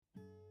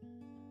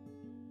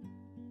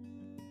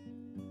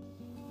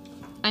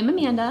I'm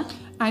Amanda.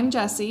 I'm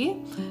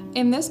Jessie.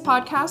 In this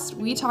podcast,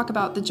 we talk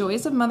about the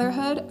joys of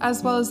motherhood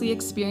as well as the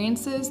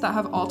experiences that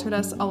have altered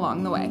us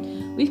along the way.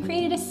 We've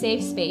created a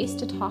safe space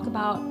to talk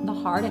about the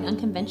hard and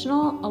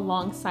unconventional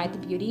alongside the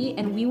beauty,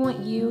 and we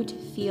want you to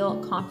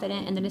feel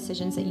confident in the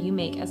decisions that you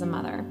make as a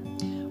mother.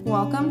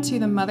 Welcome to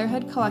the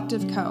Motherhood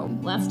Collective Co.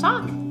 Let's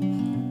talk.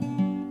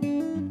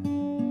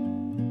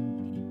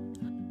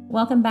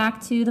 Welcome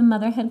back to the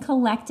Motherhood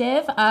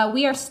Collective.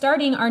 We are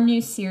starting our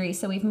new series.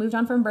 So we've moved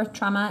on from birth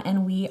trauma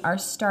and we are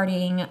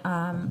starting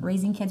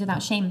Raising Kids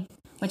Without Shame,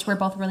 which we're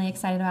both really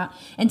excited about.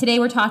 And today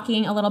we're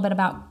talking a little bit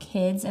about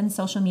kids and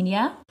social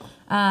media.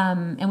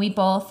 And we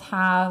both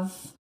have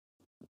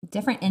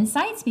different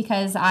insights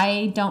because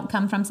I don't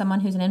come from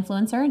someone who's an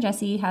influencer.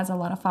 Jessie has a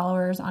lot of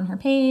followers on her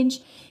page.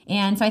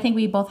 And so I think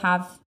we both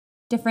have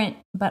different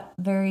but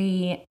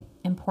very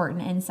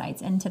important insights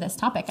into this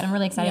topic, and I'm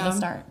really excited to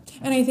start.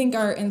 And I think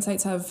our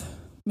insights have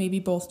maybe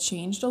both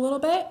changed a little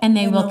bit, and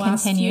they will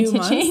continue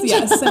to change.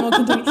 Yes, and will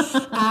continue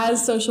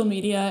as social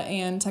media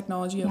and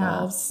technology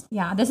evolves.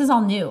 Yeah, this is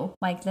all new.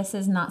 Like, this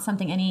is not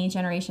something any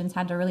generations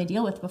had to really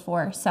deal with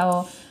before.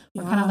 So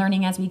we're kind of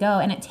learning as we go,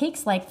 and it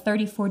takes like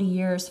 30-40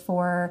 years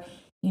for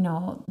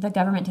the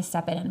government to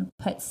step in and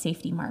put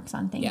safety marks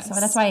on things. Yes. So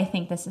that's why I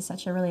think this is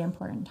such a really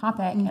important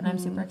topic, and I'm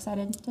super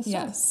excited to start.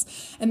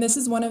 Yes. And this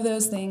is one of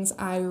those things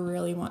I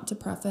really want to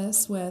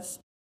preface with,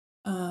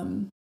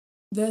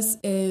 this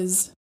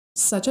is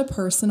such a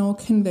personal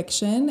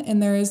conviction,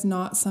 and there is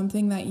not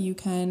something that you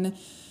can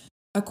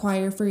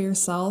acquire for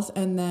yourself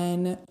and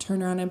then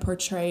turn around and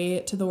portray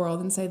it to the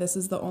world and say, this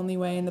is the only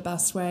way and the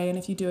best way. And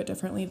if you do it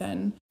differently,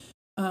 then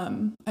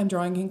I'm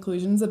drawing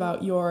conclusions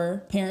about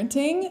your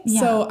parenting. Yeah.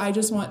 So I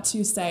just want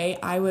to say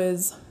I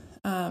was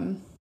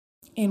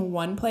in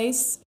one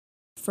place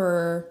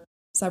for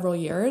several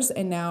years,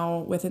 and now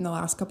within the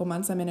last couple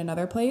months I'm in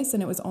another place,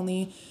 and it was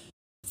only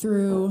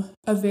through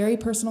a very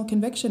personal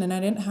conviction, and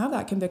I didn't have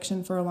that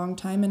conviction for a long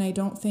time, and I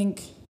don't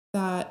think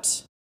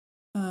that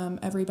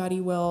everybody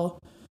will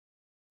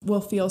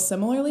feel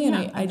similarly, and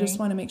I just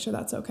want to make sure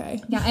that's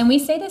okay. Yeah, and we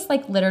say this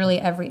like literally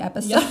every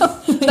episode,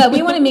 but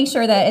we want to make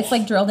sure that it's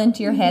like drilled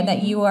into your head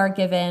that you are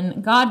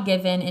given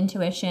God-given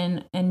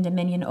intuition and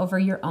dominion over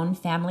your own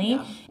family,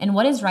 and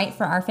what is right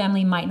for our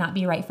family might not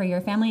be right for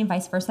your family, and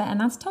vice versa, and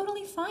that's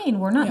totally fine.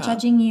 We're not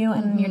judging you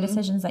and your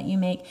decisions that you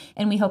make,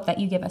 and we hope that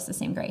you give us the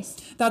same grace.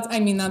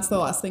 That's the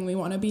last thing we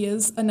want to be,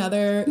 is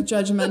another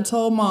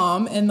judgmental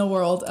mom in the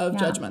world of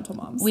judgmental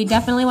moms. We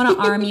definitely want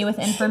to arm you with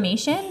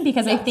information,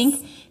 because I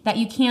think that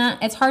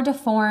it's hard to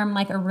form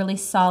like a really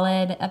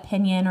solid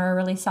opinion or a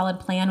really solid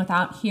plan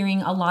without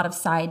hearing a lot of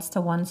sides to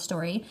one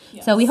story.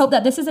 Yes. So we hope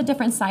that this is a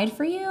different side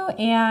for you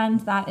and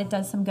that it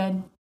does some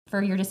good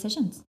for your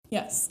decisions.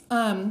 Yes.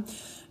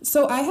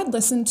 So I had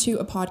listened to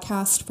a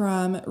podcast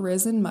from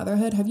Risen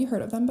Motherhood. Have you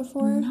heard of them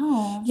before?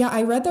 No. Yeah,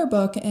 I read their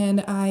book and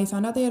I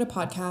found out they had a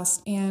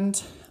podcast,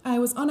 and I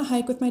was on a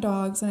hike with my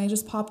dogs and I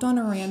just popped on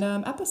a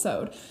random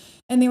episode.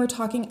 And they were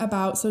talking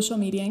about social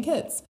media and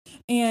kids.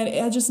 And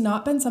it had just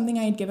not been something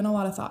I had given a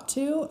lot of thought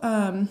to.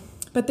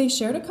 But they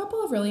shared a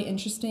couple of really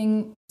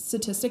interesting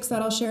statistics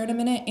that I'll share in a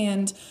minute.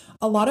 And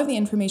a lot of the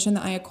information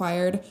that I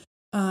acquired,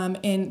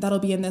 and that'll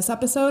be in this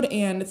episode,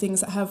 and things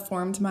that have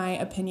formed my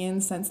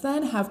opinion since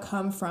then have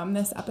come from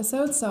this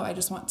episode. So I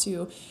just want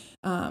to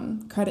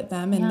credit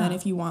them. And then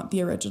if you want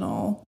the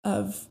original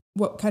of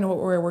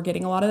where we're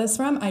getting a lot of this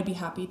from, I'd be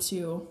happy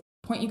to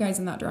point you guys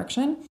in that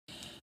direction.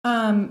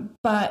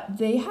 But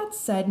they had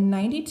said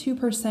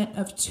 92%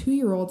 of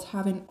 2-year-olds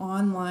have an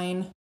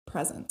online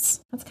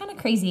presence. That's kind of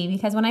crazy,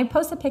 because when I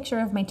post a picture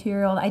of my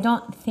 2-year-old, I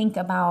don't think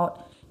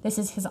about this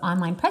is his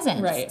online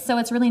presence. Right. So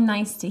it's really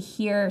nice to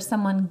hear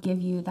someone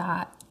give you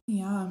that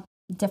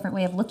different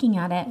way of looking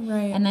at it.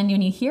 Right. And then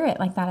when you hear it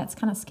like that, it's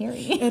kind of scary.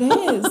 It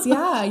is.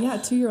 Yeah.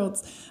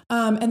 2-year-olds.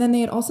 And then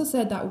they had also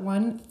said that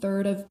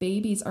 1/3 of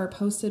babies are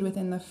posted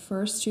within the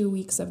first 2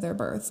 weeks of their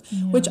birth,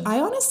 which I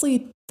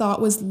honestly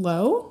thought was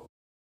low.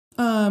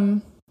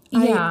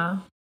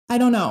 I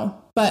don't know,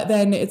 but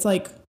then it's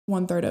like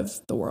 1/3 of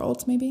the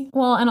world, maybe.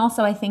 Well, and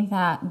also I think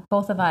that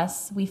both of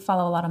us, we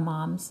follow a lot of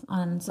moms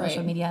on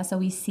social media, so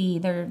we see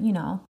their,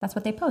 that's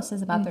what they post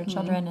is about their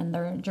children and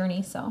their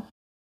journey. So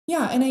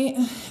yeah, and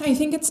I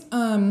think it's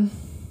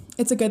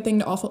a good thing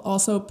to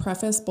also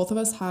preface, both of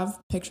us have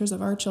pictures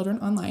of our children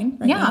online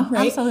right now,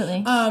 right?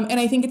 Absolutely. And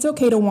I think it's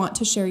okay to want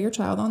to share your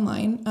child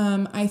online.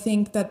 I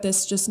think that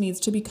this just needs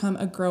to become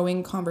a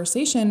growing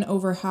conversation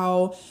over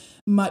how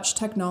much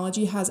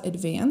technology has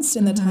advanced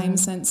in the time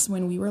since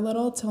when we were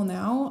little till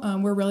now.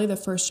 We're really the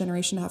first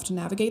generation to have to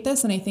navigate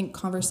this, and I think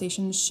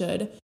conversations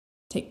should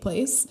take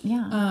place.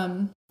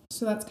 Yeah.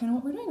 So that's kind of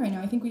what we're doing right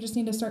now. I think we just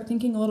need to start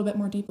thinking a little bit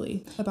more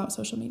deeply about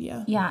social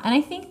media. Yeah, and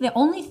I think the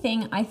only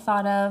thing I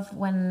thought of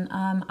when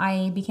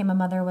I became a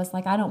mother was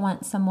like, I don't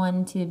want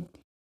someone to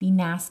be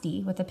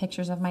nasty with the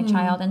pictures of my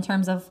child, in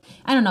terms of,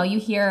 I don't know, you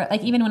hear,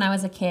 like, even when I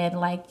was a kid,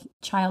 like,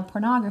 child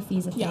pornography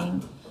is a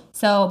thing.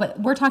 So, but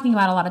we're talking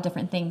about a lot of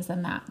different things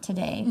than that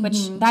today,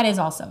 which that is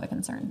also a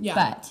concern. Yeah.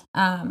 But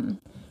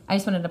I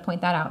just wanted to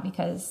point that out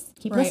because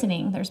keep Right.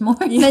 listening. There's more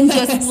than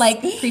just like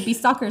creepy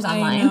stalkers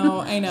online.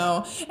 I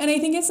know. And I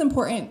think it's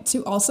important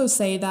to also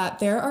say that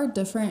there are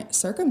different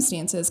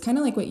circumstances, kind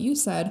of like what you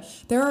said.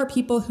 There are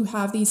people who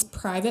have these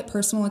private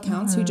personal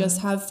accounts who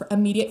just have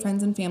immediate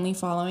friends and family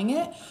following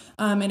it.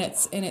 And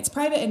it's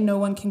private and no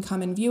one can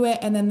come and view it.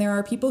 And then there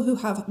are people who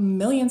have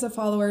millions of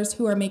followers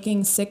who are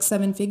making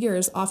 6-7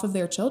 figures off of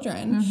their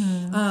children.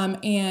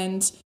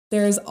 And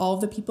there's all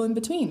the people in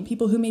between,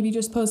 people who maybe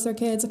just post their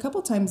kids a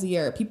couple times a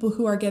year, people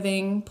who are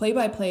giving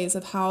play-by-plays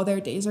of how their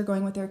days are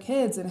going with their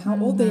kids and how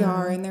old they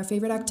are and their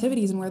favorite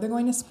activities and where they're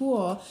going to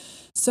school.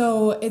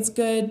 So it's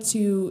good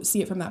to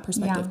see it from that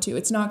perspective too.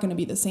 It's not going to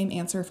be the same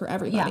answer for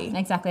everybody. Yeah,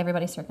 exactly.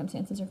 Everybody's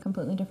circumstances are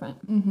completely different.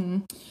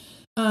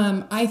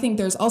 I think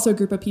there's also a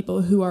group of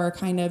people who are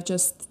kind of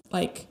just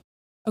like,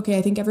 okay,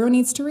 I think everyone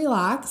needs to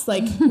relax.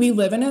 Like we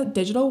live in a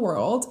digital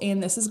world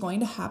and this is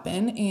going to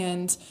happen.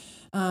 And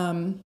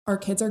our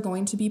kids are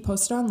going to be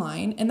posted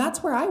online. And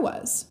that's where I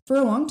was for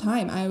a long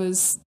time. I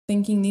was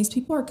thinking these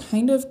people are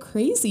kind of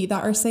crazy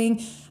that are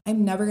saying,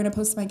 I'm never going to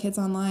post my kids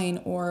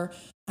online, or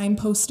I'm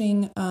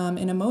posting an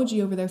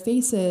emoji over their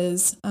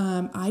faces.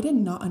 I did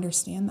not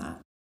understand that.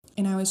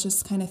 And I was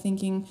just kind of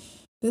thinking,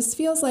 this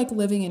feels like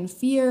living in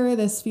fear.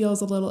 This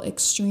feels a little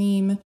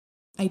extreme.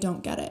 I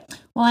don't get it.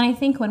 Well, and I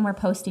think when we're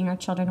posting our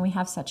children, we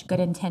have such good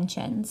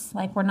intentions.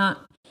 Like we're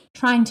not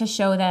trying to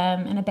show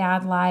them in a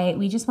bad light.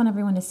 We just want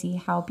everyone to see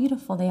how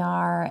beautiful they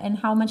are and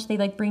how much they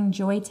like bring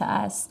joy to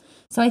us.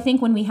 So I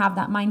think when we have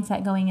that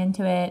mindset going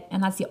into it,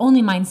 and that's the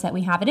only mindset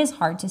we have, it is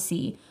hard to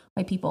see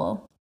why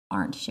people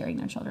aren't sharing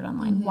their children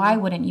online. Why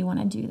wouldn't you want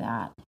to do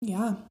that?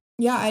 Yeah.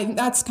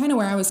 That's kind of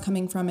where I was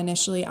coming from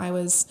initially. I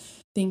was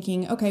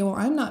thinking, okay, well,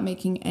 I'm not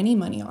making any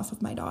money off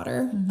of my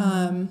daughter.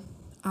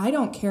 I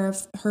don't care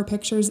if her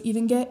pictures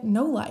even get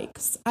no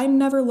likes. I'm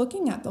never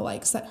looking at the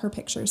likes that her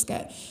pictures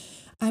get.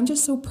 I'm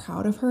just so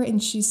proud of her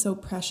and she's so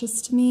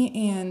precious to me.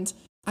 And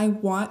I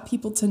want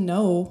people to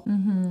know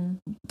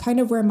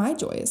kind of where my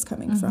joy is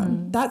coming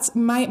from. That's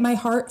my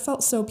heart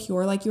felt so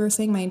pure. Like you were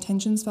saying, my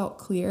intentions felt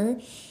clear.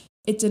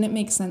 It didn't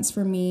make sense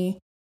for me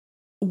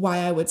why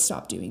I would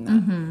stop doing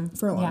that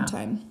for a long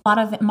time. A lot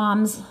of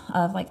moms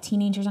of like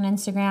teenagers on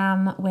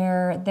Instagram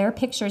where their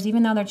pictures,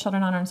 even though their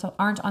children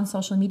aren't on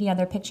social media,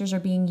 their pictures are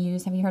being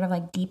used. Have you heard of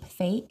like deep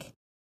fake?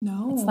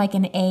 No. It's like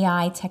an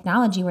AI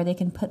technology where they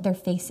can put their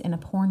face in a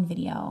porn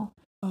video.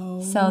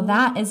 Oh, so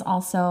that is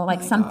also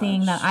like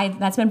something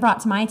that's been brought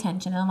to my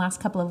attention in the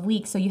last couple of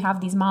weeks. So you have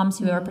these moms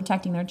who are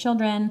protecting their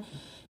children.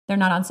 They're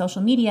not on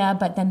social media,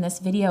 but then this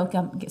video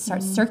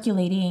starts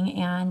circulating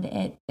and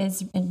it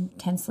is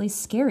intensely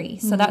scary.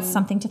 So that's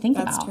something to think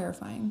about. That's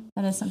terrifying.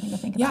 That is something to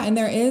think about. Yeah, and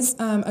there is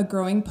a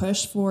growing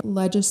push for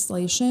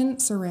legislation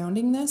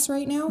surrounding this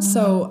right now.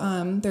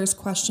 So there's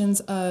questions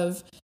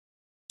of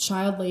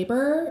child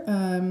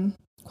labor,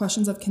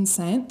 questions of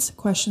consent,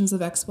 questions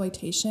of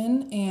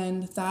exploitation,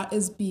 and that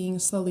is being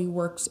slowly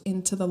worked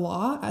into the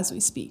law as we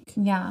speak.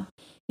 Yeah.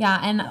 Yeah.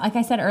 And like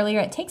I said earlier,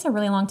 it takes a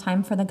really long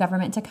time for the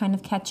government to kind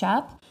of catch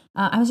up.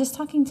 I was just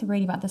talking to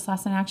Brady about this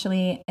last night.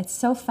 Actually, it's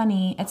so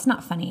funny. It's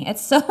not funny.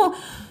 It's so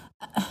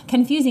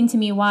confusing to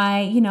me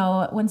why,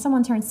 when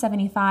someone turns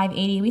 75,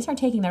 80, we start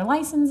taking their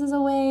licenses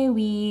away.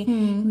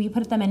 We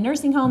put them in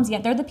nursing homes,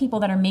 yet they're the people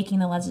that are making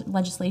the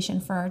legislation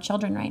for our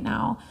children right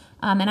now.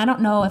 And I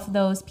don't know if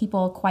those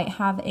people quite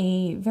have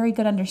a very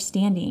good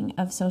understanding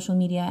of social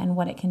media and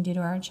what it can do to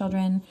our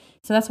children.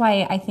 So that's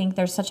why I think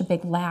there's such a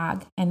big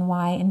lag and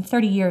why in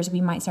 30 years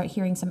we might start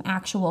hearing some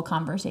actual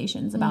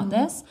conversations about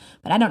this.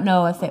 But I don't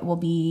know if it will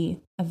be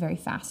a very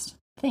fast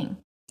thing.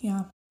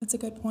 Yeah. That's a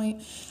good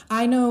point.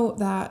 I know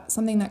that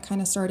something that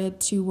kind of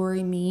started to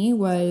worry me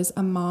was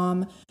a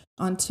mom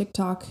on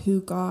TikTok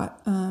who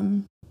got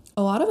a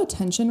lot of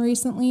attention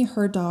recently.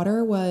 Her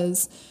daughter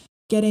was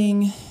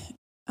getting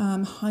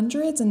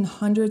hundreds and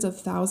hundreds of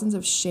thousands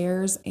of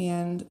shares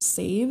and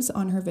saves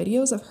on her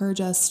videos of her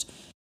just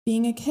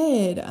being a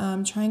kid,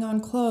 trying on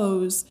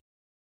clothes,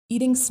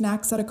 eating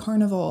snacks at a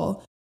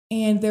carnival.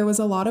 And there was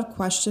a lot of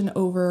question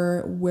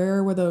over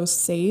where were those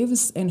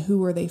saves and who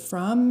were they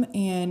from?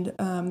 And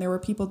there were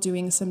people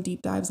doing some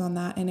deep dives on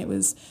that. And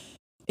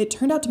it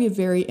turned out to be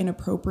very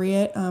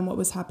inappropriate what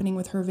was happening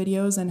with her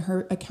videos, and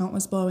her account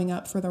was blowing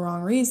up for the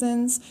wrong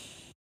reasons.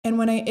 And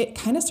when it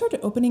kind of started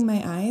opening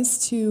my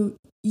eyes to,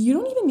 you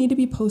don't even need to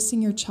be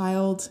posting your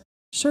child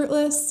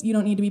shirtless. You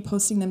don't need to be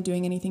posting them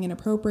doing anything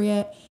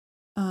inappropriate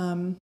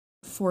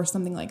for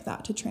something like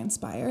that to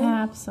transpire.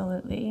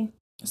 Absolutely.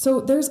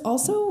 So there's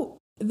also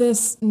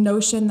this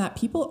notion that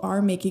people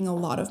are making a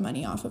lot of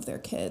money off of their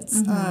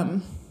kids.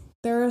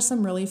 There are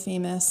some really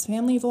famous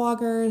family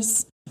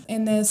vloggers,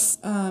 and this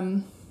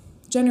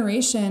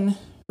generation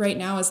right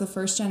now is the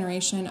first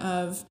generation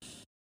of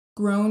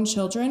grown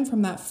children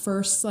from that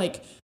first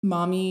like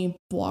mommy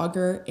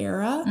blogger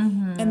era.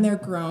 And they're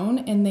grown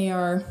and they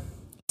are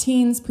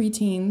teens,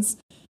 preteens,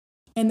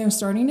 and they're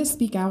starting to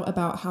speak out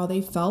about how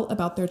they felt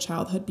about their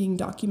childhood being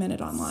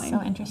documented online.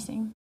 So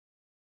interesting.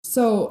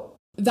 So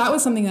that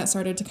was something that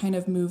started to kind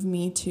of move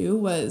me too,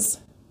 was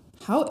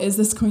how is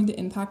this going to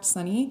impact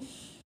Sunny?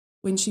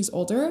 when she's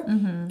older,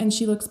 Mm-hmm. and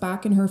she looks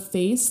back and her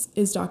face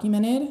is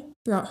documented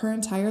throughout her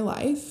entire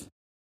life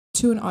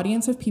to an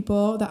audience of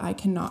people that I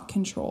cannot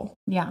control.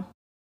 Yeah.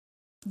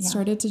 It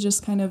started to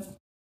just kind of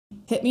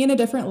hit me in a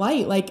different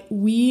light. Like,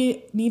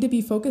 we need to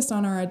be focused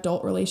on our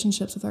adult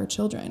relationships with our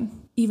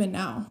children, even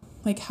now.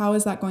 Like, how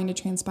is that going to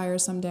transpire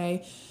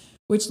someday?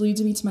 Which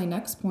leads me to my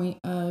next point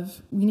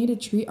of, we need to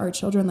treat our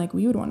children like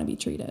we would want to be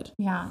treated.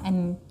 Yeah.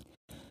 And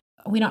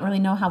we don't really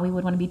know how we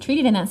would want to be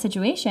treated in that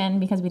situation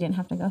because we didn't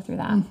have to go through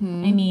that.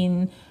 Mm-hmm. I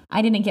mean,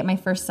 I didn't get my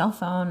first cell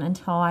phone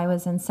until I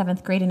was in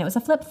 7th grade, and it was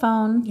a flip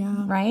phone,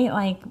 right?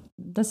 Like,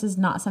 this is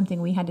not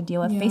something we had to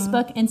deal with.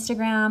 Facebook,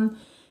 Instagram,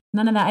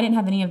 none of that. I didn't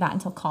have any of that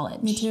until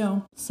college. Me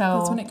too. So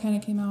that's when it kind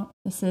of came out.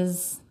 This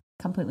is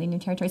completely new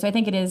territory. So I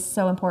think it is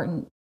so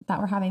important that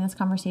we're having this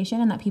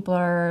conversation and that people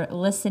are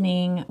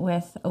listening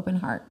with open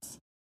hearts.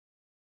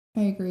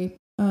 I agree.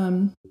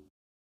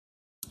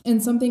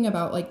 And something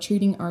about like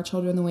treating our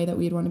children the way that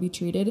we'd want to be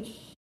treated.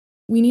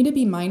 We need to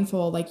be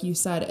mindful, like you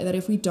said, that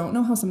if we don't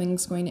know how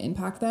something's going to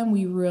impact them,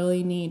 we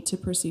really need to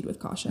proceed with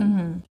caution.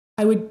 Mm-hmm.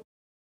 I would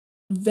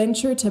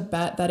venture to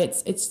bet that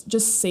it's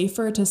just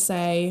safer to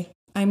say,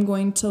 I'm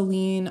going to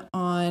lean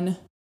on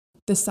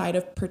the side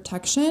of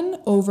protection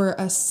over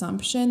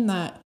assumption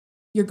that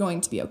you're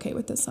going to be okay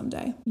with this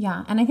someday.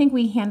 Yeah. And I think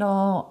we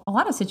handle a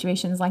lot of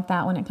situations like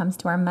that when it comes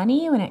to our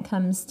money, when it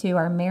comes to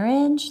our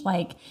marriage.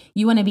 Like,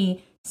 you want to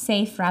be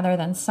safe rather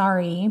than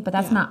sorry, but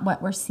that's not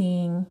what we're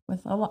seeing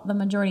with the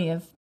majority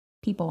of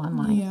people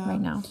online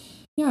right now.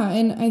 Yeah.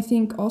 And I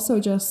think also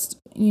just,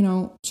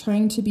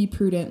 trying to be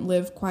prudent,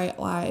 live quiet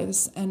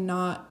lives, and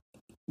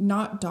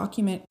not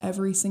document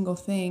every single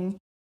thing.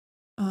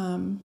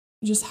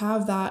 Just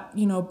have that,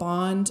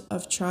 bond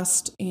of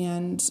trust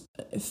and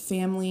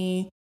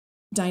family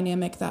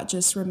dynamic that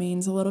just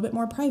remains a little bit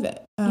more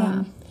private.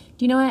 Do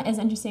you know what is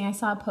interesting? I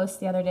saw a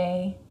post the other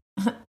day.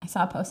 I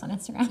saw a post on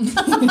Instagram.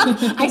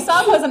 I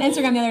saw a post on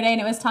Instagram the other day,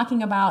 and it was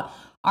talking about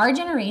our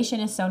generation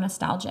is so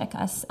nostalgic.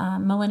 Us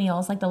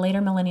millennials, like the later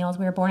millennials,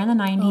 we were born in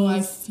the 90s. Oh,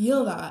 I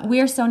feel that. We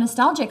are so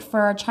nostalgic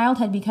for our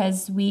childhood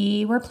because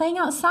we were playing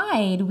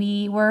outside.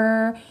 We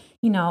were,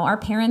 our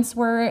parents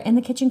were in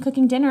the kitchen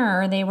cooking dinner,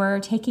 or they were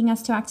taking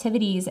us to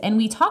activities. And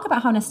we talk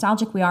about how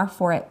nostalgic we are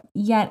for it.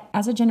 Yet,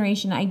 as a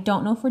generation, I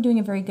don't know if we're doing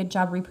a very good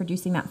job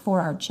reproducing that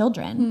for our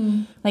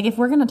children. Like, if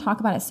we're going to talk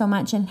about it so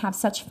much and have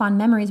such fond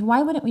memories,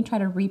 why wouldn't we try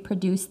to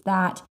reproduce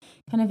that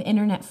kind of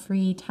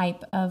internet-free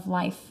type of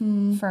life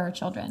for our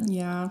children?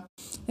 Yeah.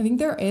 I think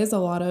there is a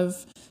lot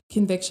of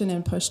conviction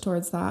and push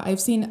towards that.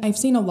 I've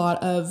seen a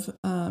lot of,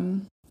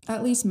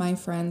 at least my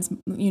friends,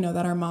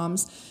 that are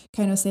moms,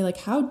 kind of say, like,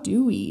 how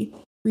do we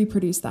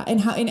reproduce that?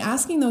 And how, in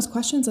asking those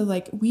questions of,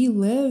 like, we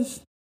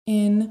live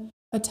in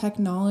a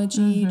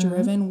technology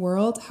driven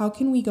world. How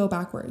can we go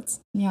backwards?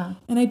 Yeah.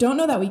 And I don't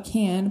know that we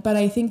can, but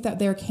I think that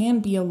there can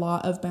be a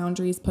lot of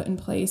boundaries put in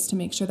place to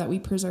make sure that we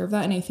preserve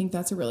that. And I think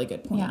that's a really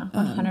good point. Yeah,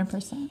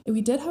 100%.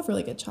 We did have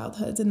really good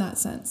childhoods in that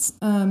sense.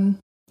 And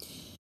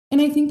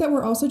I think that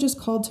we're also just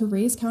called to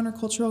raise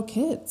countercultural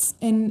kids.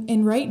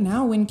 And right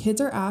now, when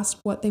kids are asked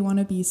what they want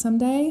to be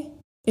someday,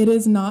 it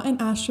is not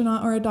an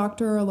astronaut or a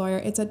doctor or a lawyer.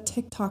 It's a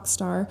TikTok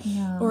star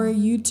or a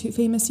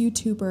famous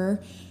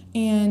YouTuber.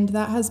 And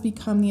that has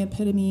become the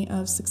epitome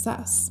of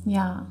success.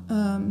 Yeah.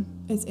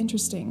 It's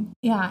interesting.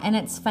 Yeah. And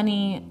it's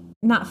funny,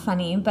 not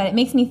funny, but it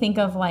makes me think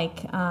of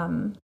like,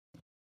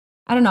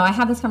 I don't know. I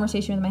have this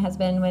conversation with my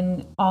husband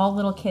when all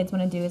little kids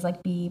want to do is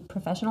like be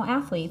professional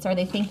athletes, or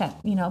they think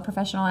that,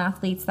 professional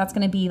athletes, that's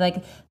going to be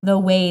like the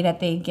way that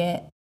they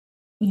get,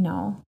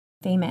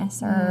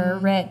 famous or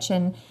rich.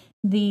 And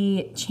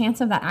the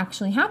chance of that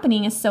actually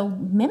happening is so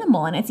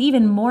minimal. And it's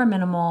even more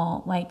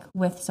minimal like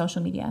with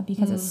social media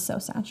because it's so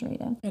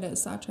saturated. It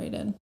is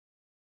saturated.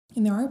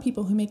 And there are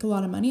people who make a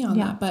lot of money on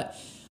that. But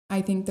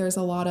I think there's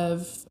a lot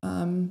of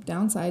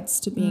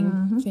downsides to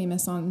being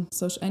famous on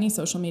any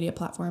social media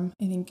platform.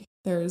 I think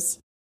there's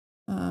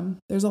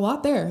a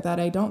lot there that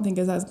I don't think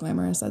is as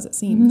glamorous as it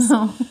seems.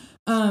 No.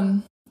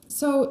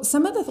 So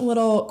some of the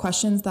little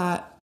questions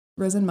that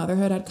Risen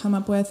Motherhood had come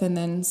up with, and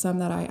then some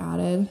that I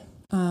added,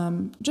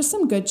 just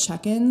some good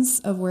check-ins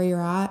of where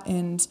you're at.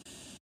 And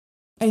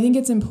I think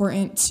it's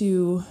important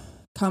to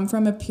come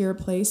from a pure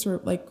place,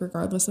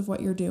 regardless of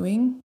what you're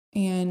doing.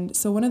 And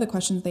so one of the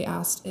questions they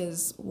asked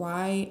is,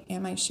 why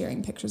am I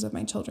sharing pictures of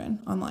my children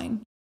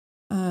online?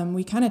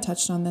 We kind of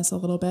touched on this a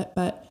little bit,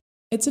 but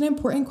it's an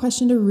important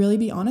question to really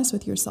be honest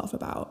with yourself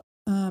about.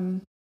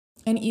 And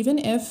even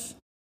if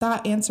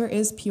that answer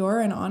is pure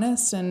and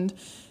honest and,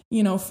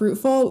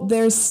 fruitful,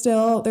 there's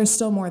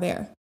still more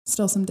there,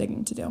 still some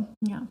digging to do.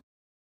 Yeah.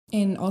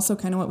 And also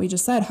kind of what we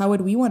just said, how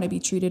would we want to be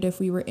treated if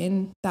we were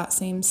in that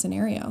same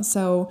scenario?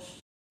 So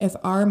if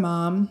our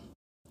mom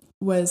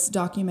was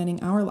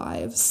documenting our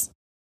lives,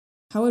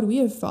 how would we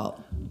have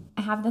felt?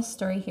 I have this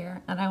story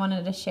here and I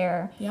wanted to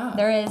share.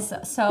 Yeah.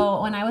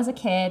 So when I was a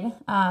kid,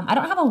 I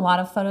don't have a lot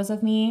of photos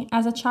of me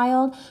as a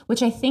child,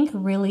 which I think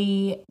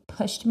really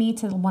pushed me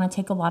to want to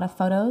take a lot of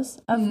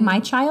photos of my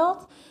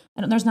child.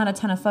 there's not a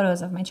ton of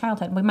photos of my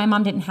childhood. My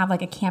mom didn't have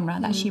like a camera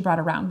that she brought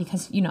around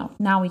because,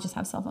 now we just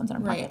have cell phones in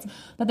our pockets.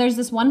 But there's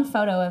this one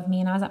photo of me,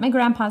 and I was at my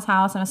grandpa's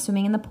house, and I was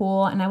swimming in the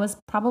pool, and I was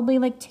probably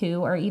like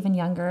 2 or even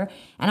younger,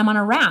 and I'm on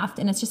a raft,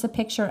 and it's just a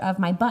picture of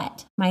my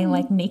butt, my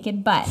like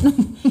naked butt.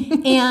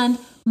 And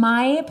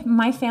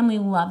my family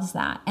loves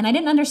that. And I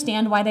didn't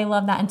understand why they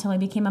loved that until I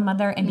became a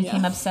mother and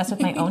became obsessed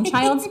with my own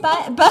child's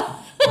butt. But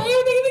why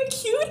are they the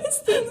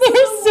cutest things?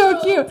 They're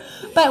so cute.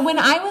 But when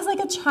I was like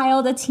a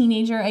child, a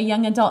teenager, a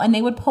young adult, and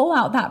they would pull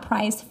out that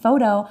prized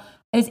photo,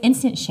 it was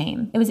instant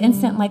shame. It was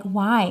instant, like,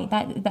 why?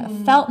 That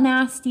felt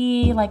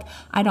nasty. Like,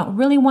 I don't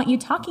really want you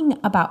talking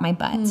about my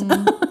butt.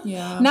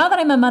 Yeah. Now that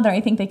I'm a mother,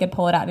 I think they could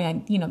pull it out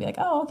and, be like,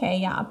 oh, okay,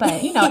 yeah. But,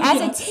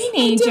 as a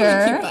teenager,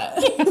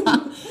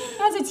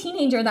 as a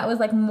teenager, that was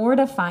like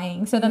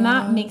mortifying. So then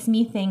that makes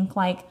me think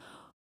like,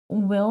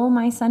 will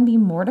my son be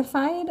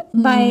mortified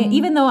by,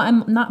 even though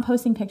I'm not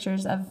posting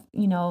pictures of,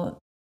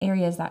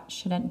 areas that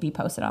shouldn't be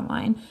posted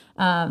online.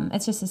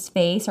 It's just his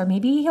face, or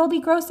maybe he'll be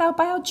grossed out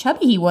by how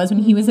chubby he was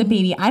when he was a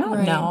baby. I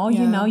don't know.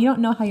 Yeah. You don't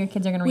know how your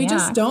kids are going to react. We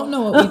just don't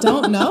know what we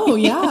don't know.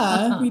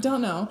 Yeah, we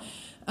don't know.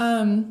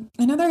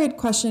 Another good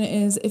question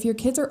is, if your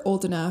kids are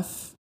old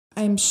enough,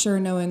 I'm sure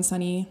Noah and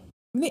Sunny,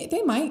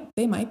 they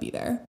might be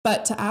there,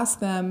 but to ask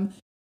them,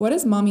 what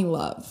does mommy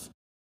love?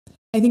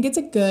 I think it's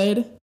a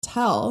good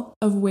tell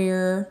of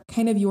where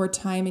kind of your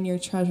time and your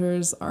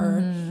treasures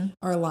are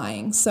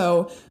lying.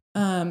 So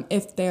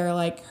if they're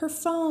like her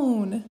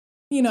phone,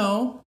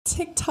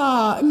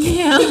 TikTok,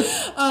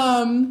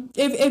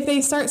 if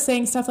they start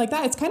saying stuff like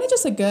that, it's kind of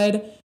just a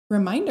good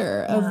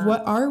reminder of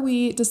what are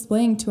we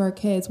displaying to our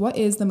kids? What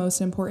is the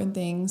most important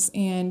things?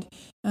 And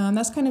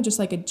that's kind of just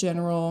like a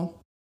general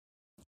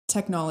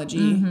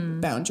technology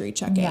boundary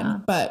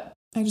check-in. But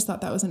I just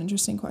thought that was an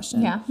interesting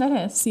question. Yeah, that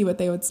is. See what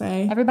they would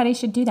say. Everybody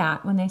should do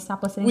that when they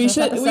stop listening we to this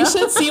episode. We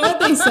should see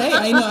what they say.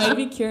 I know. I'd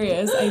be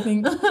curious. I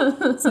think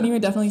Sunny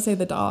would definitely say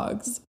the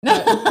dogs.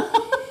 But,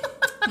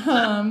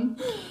 and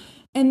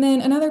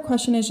then another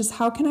question is just,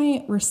 how can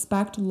I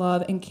respect,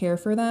 love, and care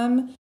for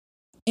them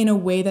in a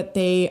way that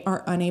they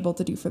are unable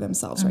to do for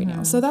themselves right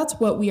now? So that's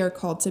what we are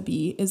called to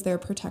be, is their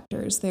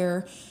protectors.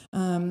 They're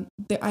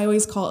I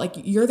always call it like,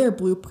 you're their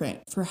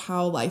blueprint for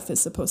how life is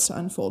supposed to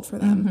unfold for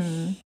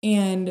them.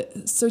 And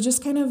so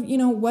just kind of,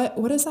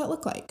 what does that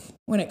look like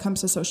when it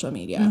comes to social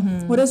media?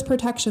 What does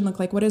protection look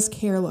like? What does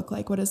care look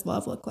like? What does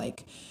love look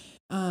like?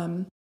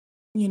 I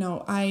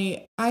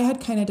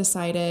had kind of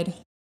decided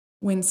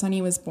when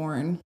Sunny was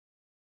born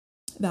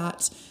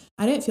that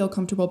I didn't feel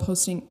comfortable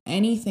posting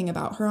anything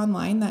about her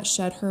online that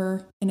shed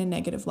her in a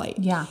negative light.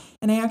 Yeah.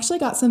 And I actually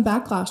got some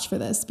backlash for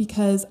this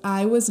because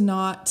I was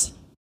not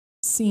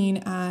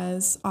seen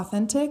as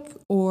authentic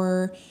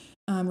or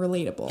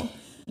relatable.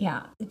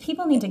 Yeah.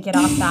 People need to get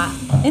off that.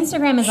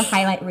 Instagram is a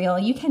highlight reel.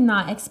 You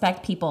cannot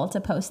expect people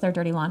to post their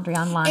dirty laundry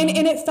online.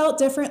 And it felt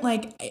different.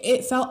 Like,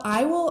 it felt,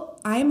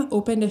 I'm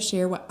open to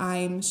share what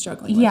I'm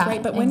struggling with,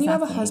 right? But when you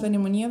have a husband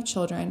and when you have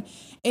children,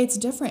 it's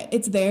different.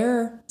 It's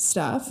their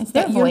stuff. It's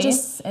their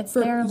voice. It's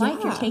their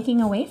life you're taking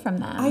away from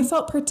them. I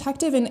felt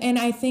protective. And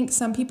I think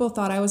some people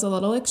thought I was a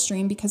little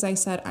extreme because I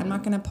said, I'm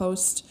not going to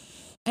post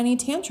any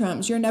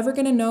tantrums. You're never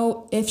going to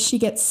know if she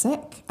gets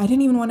sick. I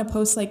didn't even want to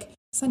post like,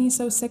 Sunny's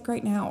so sick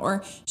right now,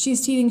 or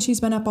she's teething, she's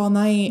been up all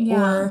night,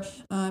 or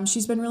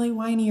she's been really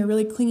whiny or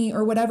really clingy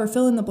or whatever,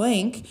 fill in the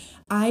blank.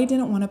 I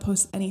didn't want to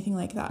post anything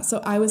like that.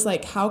 So I was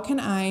like, how can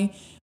I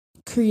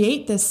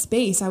create this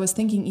space? I was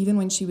thinking, even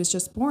when she was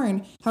just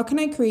born, how can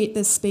I create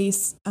this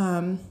space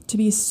to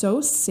be so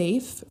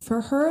safe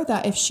for her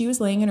that if she was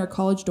laying in her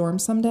college dorm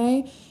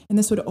someday, and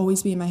this would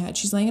always be in my head,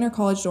 she's laying in her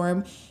college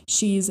dorm,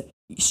 she's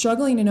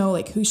struggling to know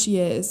like who she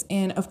is.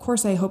 And of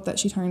course, I hope that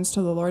she turns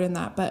to the Lord in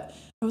that. But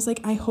I was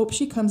like, I hope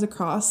she comes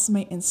across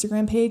my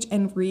Instagram page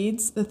and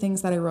reads the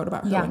things that I wrote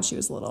about her when she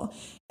was little.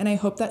 And I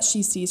hope that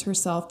she sees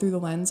herself through the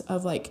lens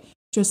of like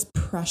just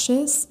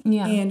precious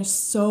and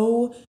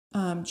so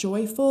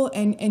joyful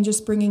and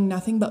just bringing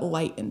nothing but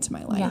light into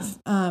my life.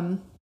 And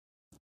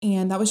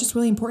that was just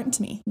really important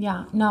to me.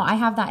 Yeah, no, I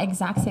have that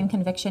exact same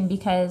conviction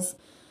because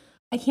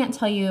I can't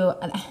tell you.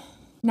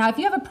 Now, if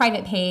you have a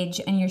private page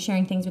and you're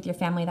sharing things with your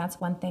family, that's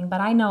one thing. But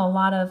I know a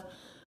lot of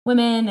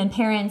women and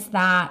parents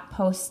that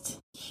post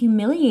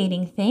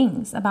humiliating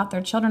things about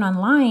their children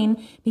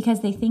online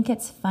because they think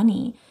it's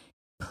funny.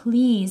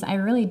 Please, I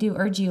really do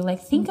urge you, like,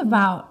 think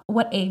about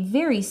what a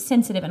very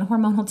sensitive and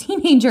hormonal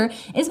teenager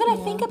is going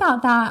to think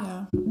about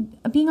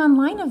that being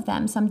online of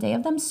them someday,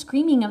 of them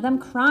screaming, of them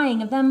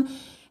crying, of them,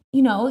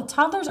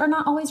 toddlers are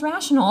not always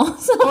rational.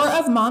 Or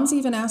of moms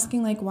even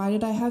asking, like, why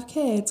did I have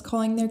kids,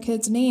 calling their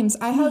kids names.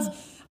 I have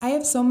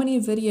so many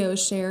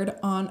videos shared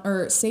on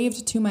or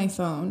saved to my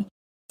phone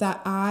that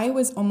I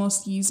was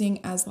almost using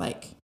as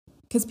like,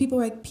 because people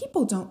were like,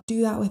 people don't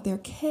do that with their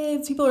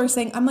kids. People are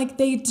saying, I'm like,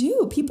 they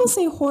do. People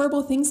say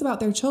horrible things about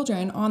their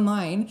children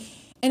online.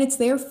 and it's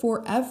there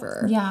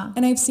forever. Yeah.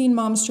 And I've seen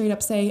moms straight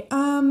up say,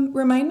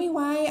 remind me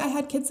why I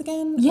had kids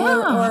again.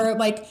 Yeah. Or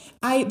like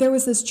there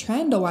was this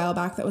trend a while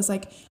back that was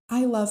like,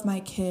 I love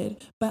my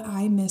kid, but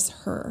I miss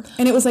her.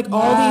 And it was like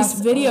all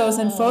these videos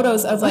and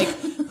photos of like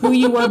who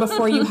you were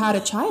before you had a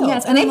child.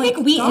 Yes. And I think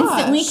like, we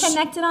instantly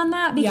connected on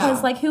that because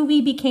Yeah. like who we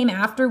became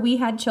after we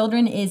had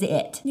children is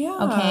it. Yeah.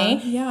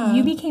 Okay. Yeah.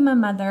 You became a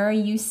mother.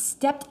 You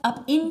stepped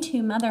up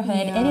into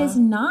motherhood. Yeah. It is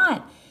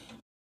not.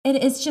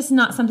 It is just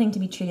not something to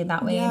be treated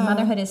that way. Yeah.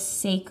 Motherhood is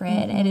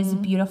sacred. It is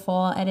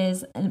beautiful. It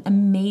is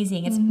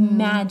amazing. It's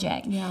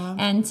magic. Yeah.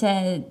 And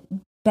to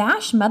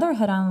bash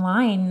motherhood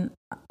online,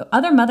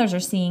 other mothers are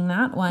seeing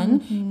that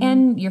one,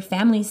 and your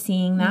family's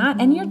seeing that,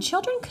 and your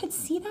children could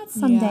see that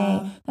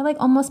someday. Yeah. That like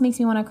almost makes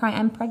me want to cry.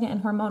 I'm pregnant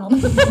and hormonal.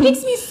 It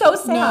makes me so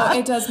sad. No,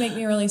 it does make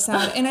me really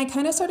sad. And I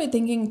kind of started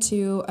thinking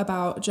too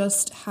about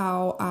just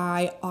how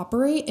I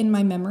operate in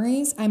my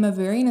memories. I'm a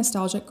very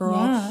nostalgic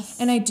girl. Yes.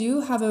 And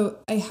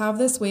I have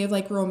this way of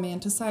like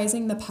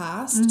romanticizing the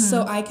past.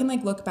 So I can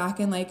like look back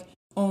and like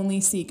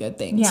only see good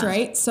things, Yeah.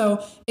 right?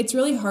 So it's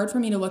really hard for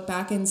me to look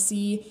back and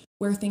see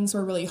where things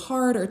were really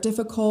hard or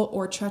difficult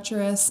or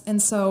treacherous. And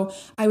so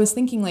I was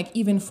thinking like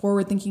even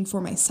forward thinking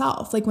for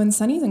myself, like when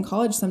Sunny's in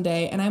college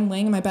someday and I'm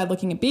laying in my bed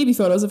looking at baby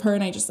photos of her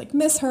and I just like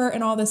miss her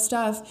and all this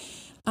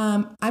stuff.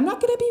 I'm not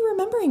going to be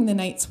remembering the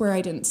nights where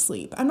I didn't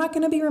sleep. I'm not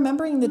going to be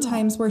remembering the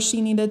times where she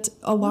needed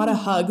a lot of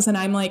hugs and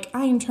I'm like,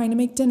 I am trying to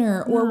make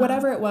dinner or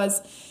whatever it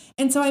was.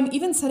 And so I'm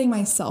even setting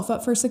myself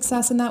up for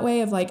success in that way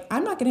of like,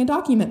 I'm not going to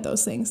document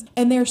those things.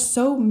 And they're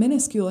so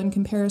minuscule in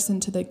comparison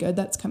to the good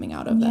that's coming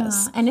out of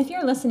this. And if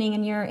you're listening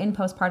and you're in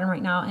postpartum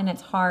right now and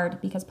it's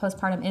hard because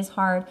postpartum is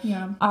hard,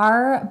 Yeah.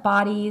 our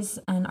bodies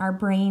and our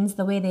brains,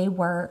 the way they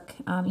work,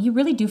 you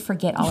really do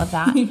forget all of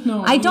that.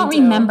 I don't you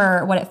do.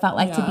 remember what it felt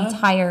like to Yeah. be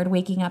tired,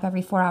 waking up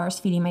every 4 hours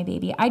feeding my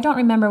baby. I don't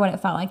remember what it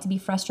felt like to be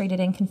frustrated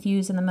and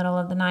confused in the middle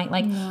of the night.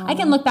 Like I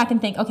can look back and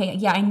think, okay,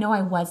 yeah, I know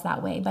I was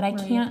that way, but I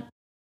can't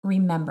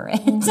remember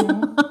it.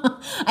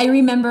 I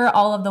remember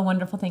all of the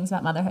wonderful things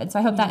about motherhood. So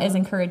I hope that is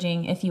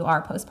encouraging if you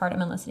are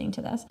postpartum and listening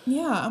to this.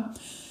 Yeah.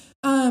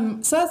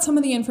 So that's some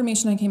of the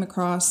information I came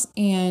across.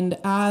 And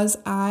as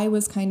I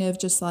was kind of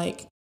just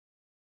like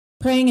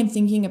praying and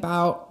thinking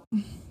about,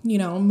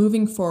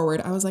 moving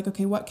forward, I was like,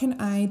 okay, what can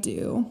I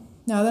do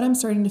now that I'm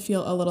starting to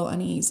feel a little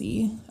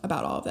uneasy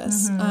about all of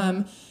this?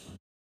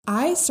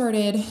 I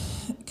started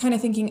kind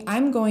of thinking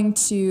I'm going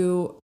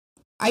to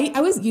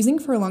I was using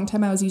for a long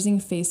time, I was using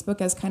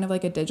Facebook as kind of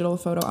like a digital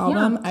photo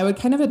album. Yeah. I would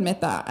kind of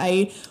admit that.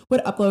 I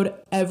would upload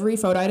every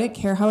photo. I didn't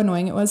care how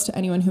annoying it was to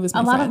anyone who was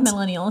my friend. A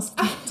lot of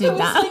millennials did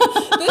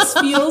that. Like, this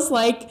feels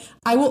like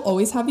I will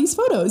always have these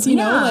photos, you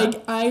know?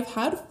 Like I've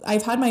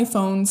had my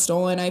phone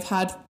stolen. I've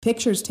had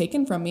pictures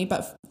taken from me,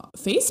 but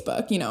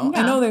Facebook,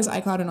 I know there's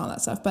iCloud and all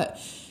that stuff, but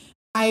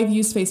I've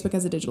used Facebook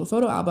as a digital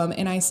photo album.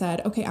 And I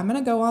said, okay, I'm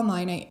going to go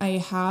online. I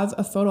have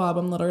a photo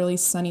album, literally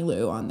Sunny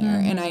Lou on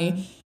there. And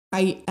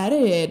I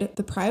edited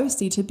the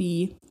privacy to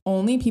be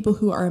only people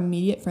who are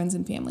immediate friends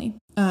and family.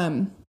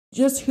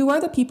 Just who are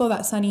the people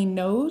that Sunny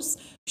knows,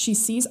 she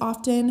sees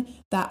often,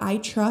 that I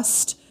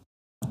trust.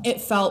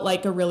 It felt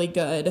like a really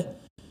good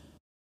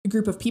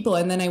group of people.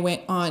 And then I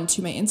went on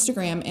to my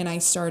Instagram and I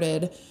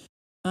started,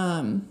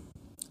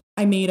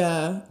 I made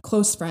a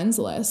close friends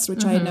list,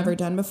 which I had never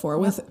done before,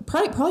 with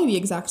probably the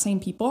exact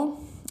same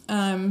people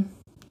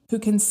who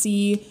can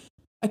see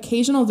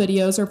occasional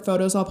videos or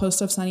photos I'll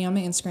post of Sunny on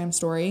my Instagram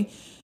story.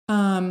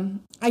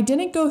 I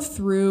didn't go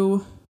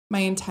through my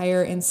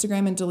entire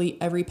Instagram and delete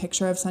every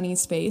picture of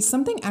Sunny's face.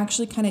 Something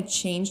actually kind of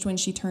changed when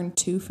she turned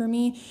 2 for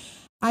me.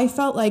 I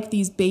felt like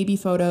these baby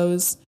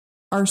photos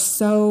are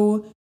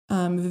so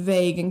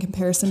vague in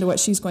comparison to what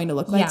she's going to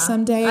look like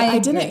someday. I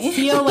didn't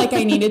feel like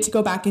I needed to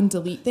go back and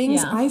delete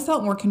things. I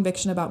felt more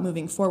conviction about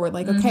moving forward.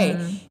 Like,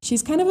 okay,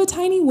 she's kind of a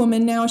tiny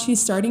woman now. She's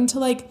starting to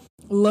like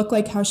look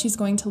like how she's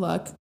going to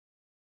look.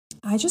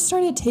 I just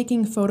started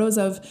taking photos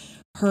of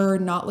her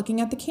not looking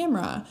at the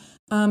camera.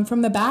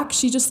 From the back,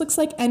 she just looks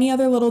like any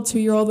other little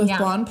 2-year-old with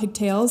blonde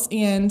pigtails,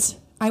 and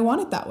I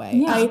want it that way.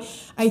 Yeah.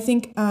 I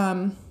think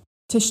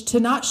to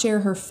not share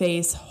her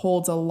face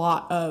holds a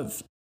lot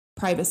of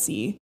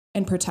privacy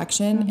and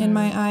protection in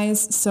my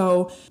eyes.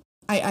 So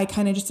I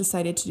kind of just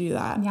decided to do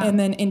that. Yeah. And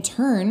then in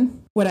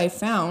turn, what I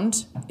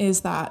found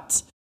is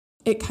that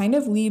it kind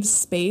of leaves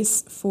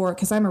space for,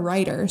 because I'm a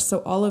writer, so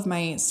all of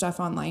my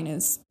stuff online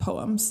is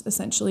poems,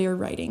 essentially, or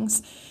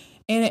writings.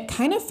 And it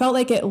kind of felt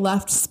like it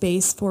left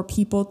space for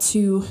people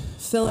to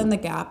fill in the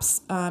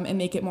gaps and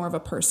make it more of a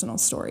personal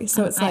story.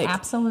 So it's like... I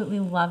absolutely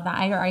love that.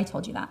 I already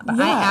told you that. But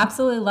I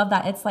absolutely love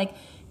that. It's like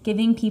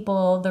giving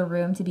people the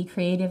room to be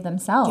creative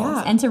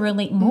themselves and to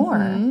relate more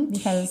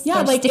because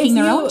they're like sticking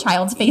their own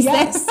child's face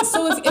there.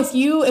 So if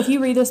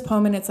you read this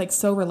poem and it's like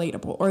so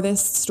relatable, or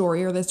this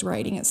story or this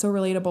writing, it's so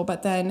relatable,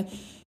 but then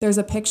there's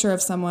a picture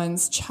of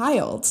someone's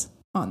child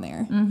on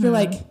there. You're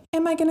like,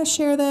 am I going to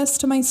share this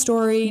to my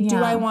story? Do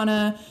I want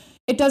to...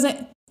 It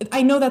doesn't,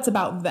 I know that's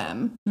about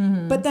them,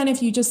 but then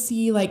if you just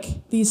see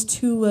like these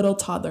 2 little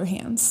toddler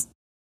hands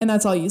And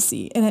that's all you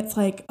see. And it's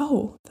like,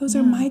 oh, those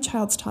are my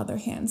child's toddler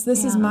hands.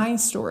 This is my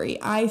story.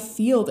 I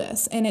feel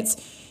this. And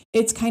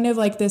it's kind of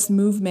like this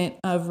movement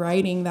of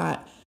writing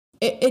that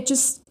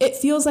it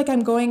feels like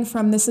I'm going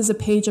from, this is a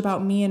page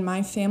about me and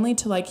my family,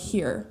 to like,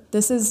 here,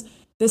 this is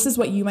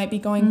what you might be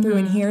going through,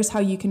 and here's how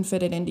you can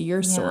fit it into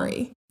your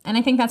story. And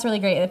I think that's really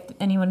great. If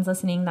anyone's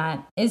listening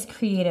that is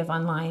creative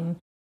online,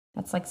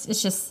 that's like,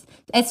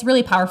 it's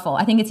really powerful.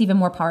 I think it's even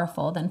more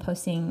powerful than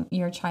posting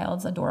your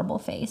child's adorable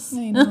face.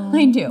 I know.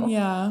 I do.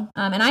 Yeah.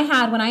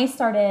 And when I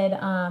started,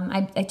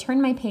 I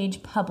turned my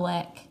page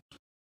public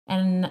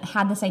and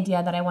had this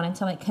idea that I wanted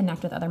to like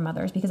connect with other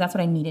mothers, because that's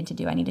what I needed to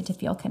do. I needed to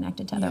feel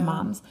connected to other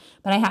moms.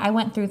 But I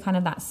went through kind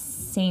of that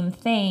same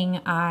thing.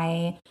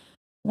 I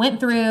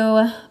went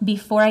through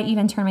before I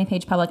even turned my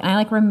page public, and I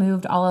like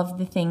removed all of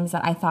the things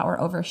that I thought were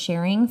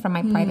oversharing from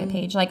my private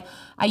page. Like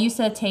I used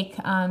to take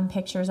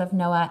pictures of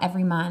Noah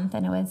every month,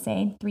 and it would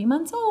say 3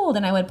 months old,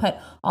 and I would put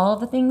all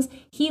of the things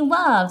he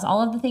loves,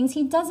 all of the things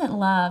he doesn't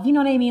love. You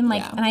know what I mean?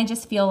 Like, and I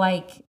just feel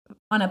like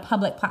on a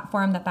public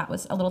platform that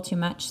was a little too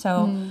much.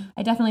 So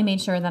I definitely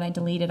made sure that I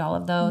deleted all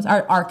of those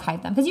or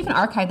archived them, because you can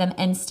archive them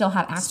and still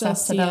have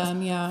access to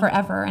those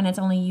forever. And it's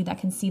only you that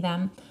can see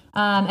them.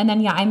 And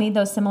then, I made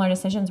those similar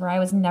decisions where I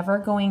was never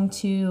going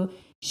to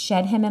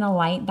shed him in a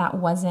light that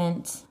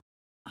wasn't,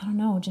 I don't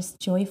know,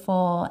 just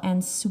joyful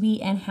and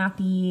sweet and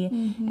happy.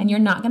 And you're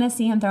not going to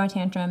see him throw a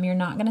tantrum. You're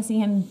not going to see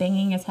him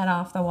banging his head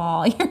off the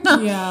wall. You're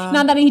not,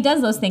 not that he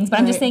does those things, but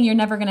I'm just saying you're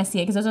never going to see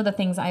it, because those are the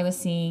things I was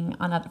seing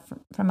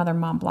from other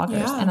mom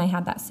bloggers. And I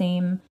had that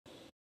same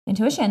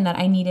intuition that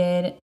I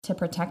needed to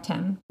protect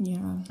him.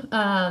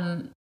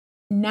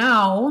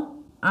 Now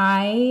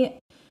I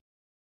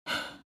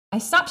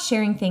stopped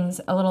sharing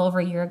things a little over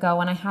a year ago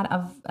when I had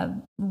a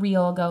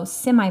reel go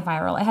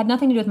semi-viral. It had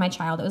nothing to do with my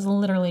child. It was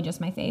literally just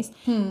my face.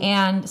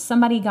 And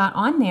somebody got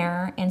on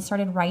there and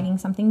started writing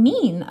something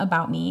mean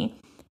about me.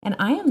 And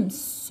I am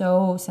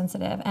so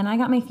sensitive, and I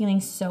got my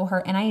feelings so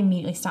hurt, and I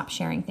immediately stopped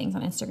sharing things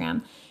on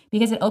Instagram,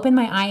 because it opened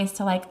my eyes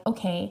to like,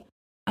 okay,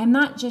 I'm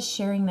not just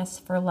sharing this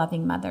for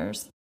loving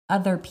mothers.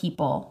 Other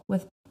people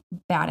with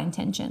bad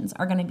intentions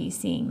are going to be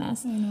seeing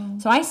this.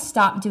 So I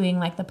stopped doing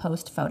like the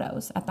post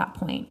photos at that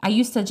point. I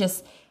used to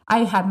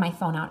I had my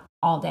phone out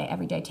all day,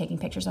 every day, taking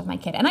pictures of my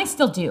kid. And I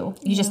still do.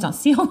 You just don't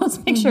see all those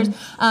pictures.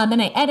 Then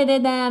I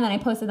edited them and I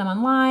posted them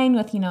online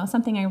with,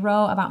 something I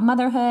wrote about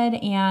motherhood.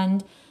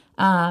 And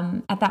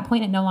at that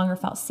point, it no longer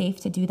felt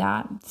safe to do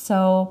that.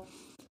 So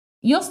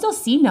you'll still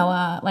see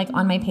Noah like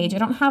on my page. I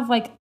don't have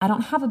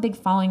a big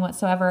following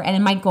whatsoever.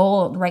 And my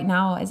goal right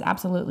now is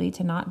absolutely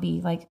to not be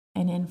like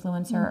an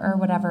influencer or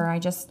whatever. I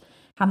just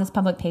have this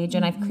public page,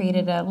 and I've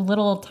created a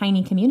little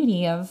tiny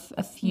community of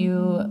a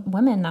few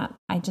women that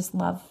I just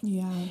love.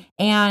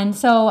 And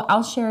so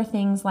I'll share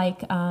things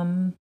like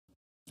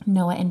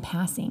Noah in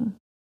passing.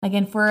 Like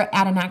if we're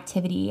at an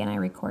activity and I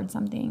record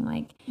something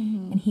like,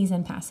 and he's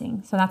in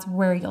passing. So that's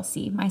where you'll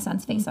see my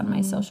son's face on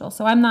my social.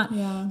 So I'm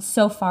not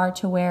so far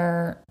to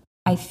where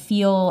I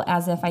feel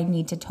as if I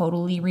need to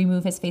totally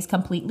remove his face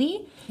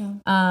completely.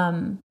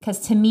 'Cause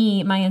to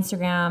me, my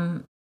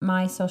Instagram,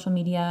 my social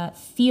media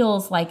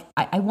feels like,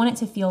 I want it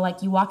to feel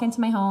like you walk into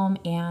my home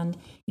and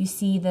you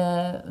see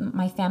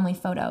my family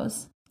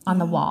photos on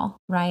the wall,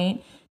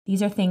 right?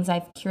 These are things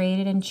I've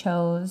curated and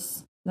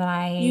chose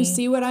that you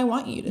see what I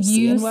want you to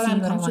see and what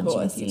I'm comfortable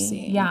with you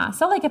seeing.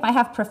 So like if I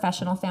have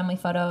professional family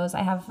photos,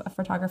 I have a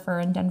photographer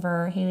in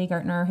Denver, Haley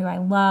Gertner, who I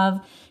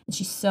love, and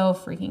she's so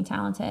freaking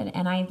talented.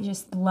 And I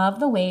just love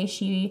the way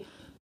she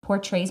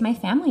portrays my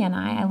family and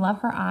I love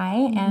her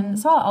eye. And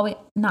so I'll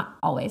not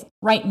always,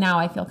 right now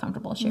I feel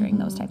comfortable sharing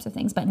those types of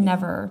things, but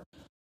never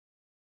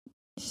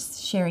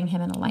sharing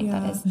him in a light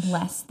that is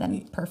less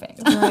than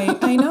perfect.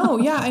 Right. I know.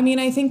 Yeah. I mean,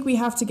 I think we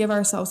have to give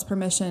ourselves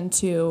permission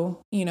to,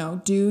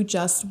 do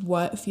just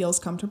what feels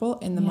comfortable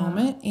in the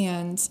moment.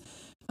 And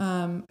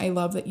I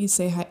love that you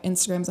say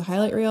Instagram's a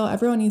highlight reel.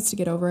 Everyone needs to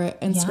get over it.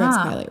 Instagram's a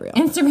highlight reel.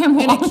 Instagram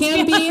will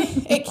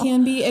it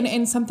can be.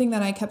 And something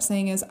that I kept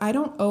saying is I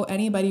don't owe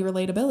anybody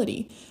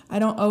relatability. I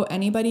don't owe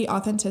anybody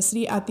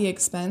authenticity at the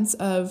expense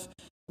of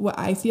what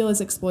I feel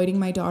is exploiting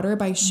my daughter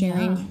by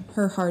sharing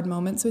her hard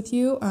moments with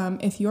you.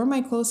 If you're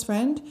my close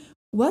friend,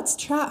 let's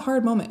chat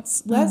hard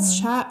moments. Let's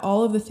chat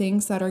all of the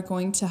things that are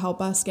going to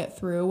help us get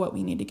through what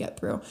we need to get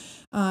through.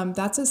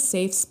 That's a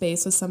safe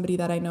space with somebody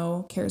that I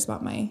know cares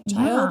about my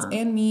child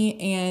and me.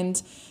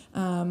 And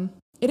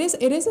it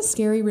is a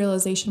scary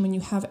realization when you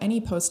have any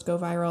post go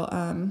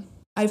viral.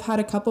 I've had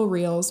a couple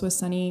reels with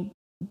Sunny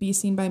be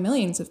seen by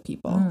millions of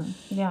people.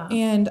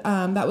 And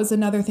that was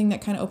another thing that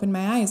kind of opened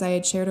my eyes. I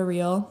had shared a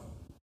reel.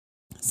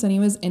 Sunny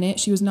was in it.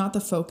 She was not the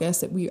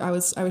focus. I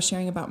was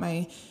sharing about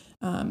my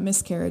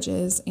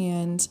miscarriages,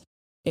 and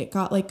it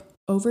got like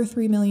over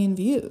 3 million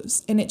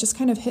views. And it just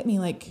kind of hit me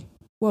like,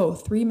 whoa,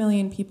 3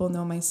 million people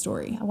know my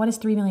story. What does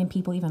 3 million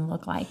people even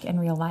look like in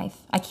real life?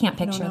 I can't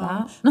picture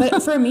that.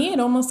 But for me, it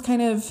almost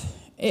kind of,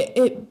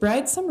 it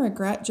bred some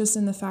regret just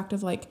in the fact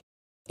of like,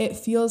 it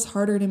feels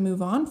harder to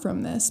move on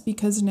from this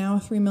because now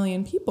 3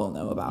 million people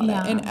know about it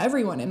and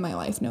everyone in my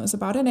life knows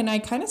about it. And I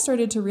kind of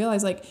started to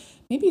realize like,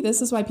 maybe this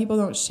is why people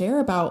don't share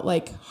about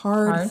like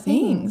hard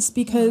things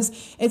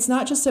because it's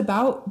not just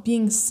about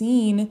being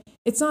seen.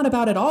 It's not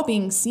about at all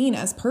being seen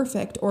as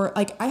perfect or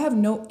like, I have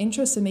no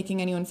interest in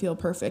making anyone feel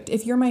perfect.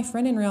 If you're my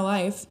friend in real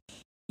life,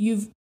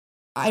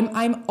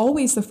 I'm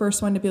always the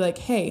first one to be like,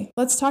 hey,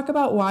 let's talk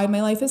about why my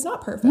life is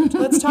not perfect.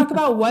 Let's talk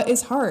about what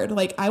is hard.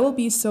 Like I will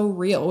be so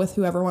real with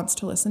whoever wants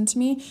to listen to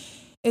me.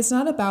 It's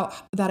not about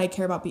that I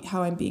care about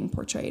how I'm being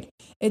portrayed.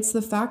 It's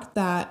the fact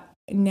that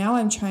now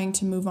I'm trying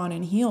to move on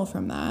and heal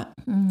from that.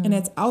 And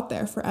it's out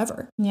there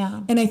forever.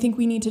 Yeah. And I think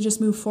we need to just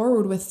move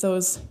forward with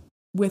those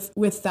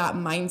with that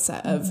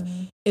mindset of,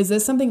 is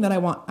this something that I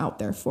want out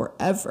there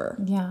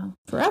forever? Yeah.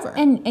 Forever.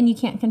 And you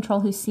can't control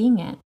who's seeing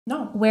it.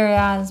 No.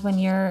 Whereas when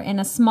you're in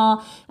a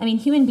small, I mean,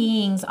 human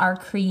beings are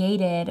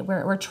created,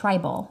 we're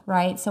tribal,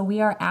 right? So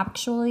we are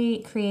actually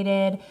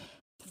created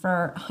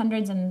for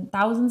hundreds and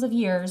thousands of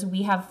years.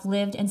 We have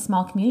lived in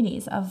small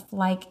communities of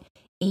like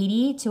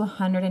 80 to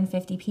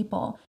 150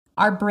 people.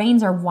 Our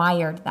brains are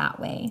wired that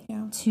way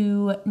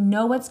to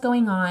know what's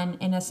going on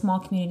in a small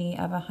community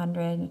of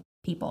 100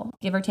 people,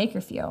 give or take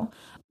a few.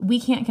 We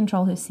can't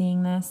control who's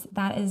seeing this.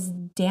 That is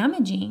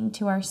damaging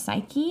to our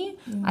psyche.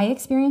 I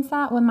experienced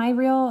that when my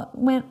reel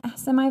went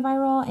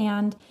semi-viral,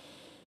 and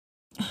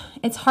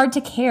it's hard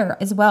to care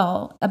as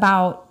well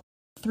about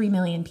 3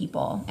 million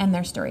people and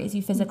their stories.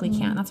 You physically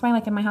can't. That's why,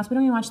 like in my house, we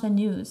don't even watch the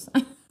news.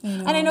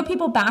 And I know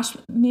people bash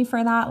me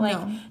for that, like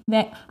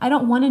that I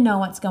don't want to know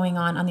what's going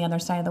on the other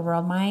side of the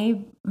world. My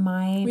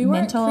we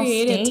mental weren't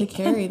created state to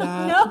carry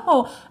that.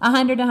 No,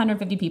 100 to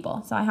 150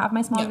 people. So I have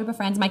my small group of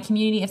friends, my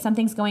community. If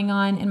something's going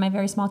on in my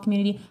very small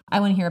community, I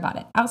want to hear about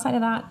it. Outside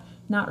of that,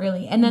 not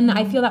really. And then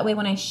I feel that way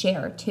when I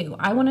share too.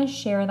 I want to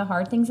share the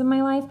hard things in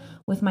my life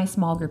with my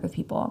small group of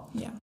people.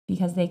 Yeah.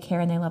 Because they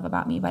care and they love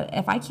about me. But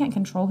if I can't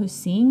control who's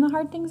seeing the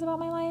hard things about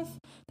my life,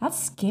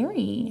 that's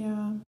scary.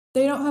 Yeah.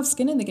 They don't have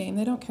skin in the game.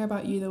 They don't care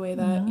about you the way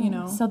that, you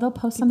know. So they'll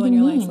post something in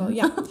your life will.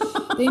 Yeah,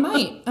 they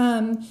might.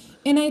 And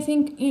I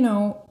think, you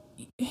know,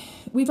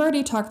 we've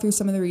already talked through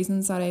some of the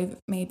reasons that I've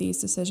made these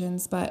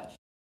decisions, but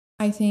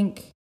I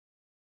think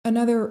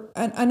another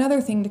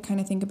thing to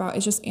kind of think about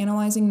is just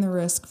analyzing the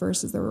risk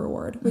versus the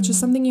reward, which is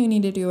something you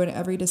need to do in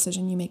every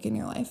decision you make in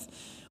your life.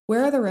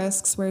 Where are the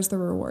risks? Where's the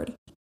reward?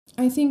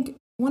 I think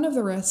one of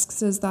the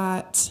risks is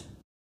that,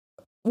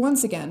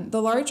 once again,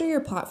 the larger your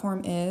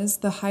platform is,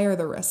 the higher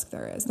the risk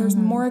there is. There's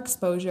more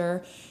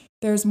exposure.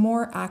 There's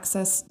more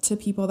access to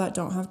people that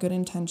don't have good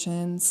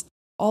intentions.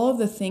 All of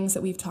the things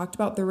that we've talked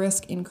about, the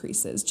risk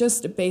increases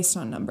just based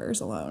on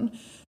numbers alone.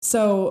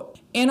 So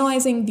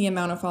analyzing the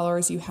amount of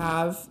followers you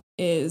have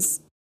is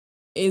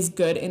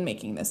good in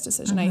making this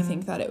decision. I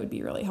think that it would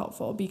be really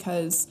helpful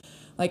because,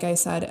 like I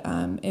said,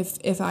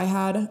 if I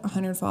had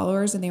 100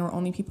 followers and they were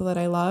only people that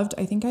I loved,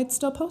 I think I'd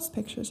still post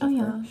pictures of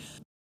her.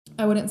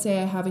 I wouldn't say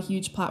I have a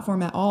huge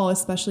platform at all,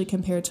 especially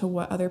compared to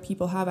what other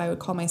people have. I would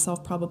call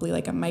myself probably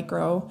like a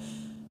micro,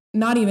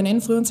 not even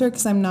influencer,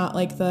 because I'm not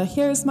like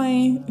here's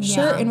my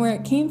shirt and where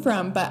it came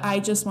from, but I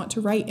just want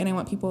to write and I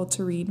want people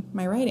to read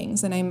my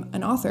writings, and I'm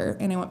an author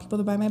and I want people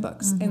to buy my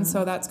books. And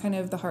so that's kind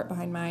of the heart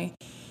behind my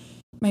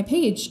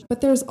page.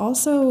 But there's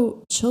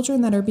also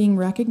children that are being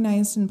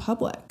recognized in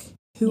public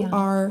who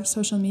are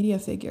social media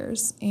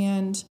figures,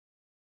 and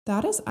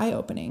that is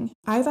eye-opening.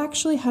 I've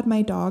actually had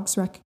my dogs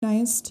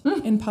recognized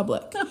in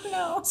public. Oh,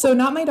 no. So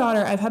not my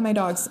daughter, I've had my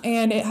dogs.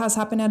 And it has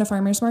happened at a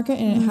farmer's market,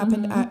 and it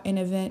happened at an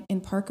event in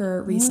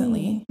Parker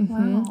recently. Really?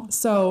 Wow.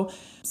 So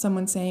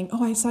someone saying,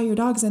 oh, I saw your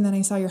dogs, and then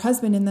I saw your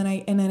husband, and then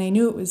I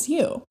knew it was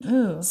you.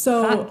 Ooh,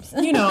 so,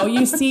 you know,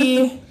 you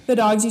see the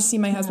dogs, you see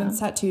my husband's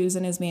tattoos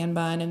and his man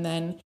bun, and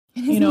then,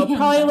 you know,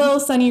 probably a little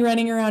Sunny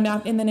running around,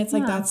 and then it's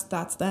like,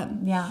 that's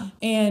them. Yeah.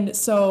 And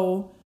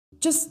so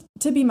just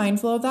to be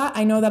mindful of that.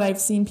 I know that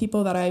I've seen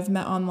people that I've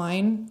met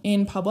online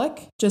in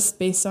public just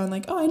based on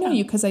like, oh, I know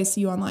you because I see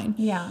you online.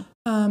 Yeah.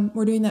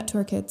 We're doing that to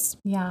our kids.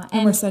 Yeah.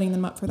 And we're setting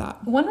them up for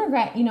that. One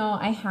regret, you know,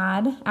 I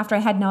had after I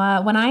had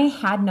Noah, when I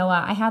had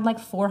Noah, I had like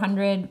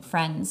 400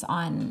 friends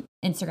on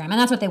Instagram, and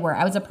that's what they were.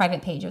 I was a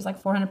private page. It was like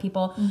 400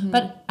 people,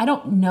 but I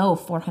don't know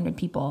 400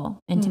 people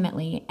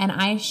intimately. And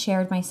I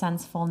shared my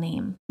son's full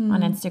name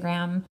on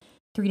Instagram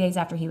 3 days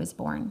after he was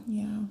born.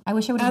 Yeah. I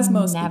wish I would have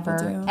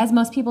as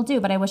most people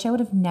do, but I wish I would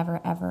have never,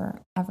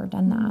 ever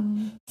done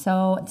that.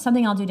 So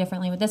something I'll do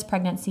differently with this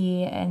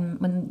pregnancy. And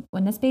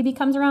when this baby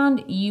comes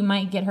around, you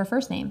might get her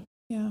first name.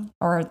 Yeah.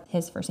 Or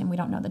his first name. We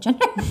don't know the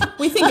gender.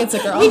 We think it's a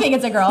girl.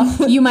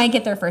 You might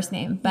get their first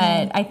name,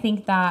 but I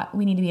think that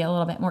we need to be a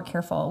little bit more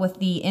careful with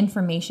the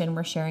information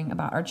we're sharing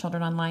about our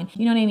children online.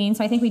 You know what I mean?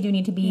 So I think we do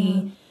need to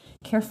be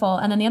careful.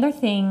 And then the other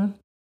thing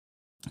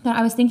that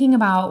I was thinking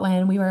about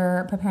when we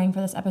were preparing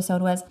for this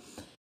episode was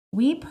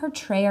we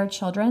portray our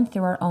children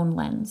through our own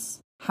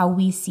lens, how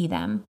we see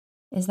them.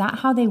 is that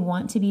how they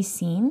want to be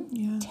seen?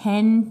 Yeah.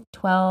 10,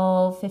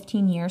 12,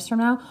 15 years from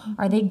now,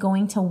 are they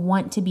going to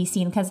want to be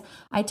seen? Because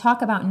I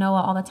talk about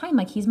Noah all the time.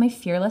 Like, he's my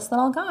fearless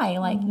little guy.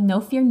 Like,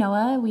 no fear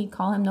Noah. We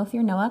call him no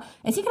fear Noah.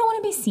 Is he going to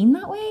want to be seen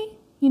that way?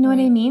 You know what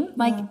I mean?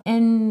 Like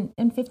in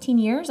 15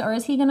 years, or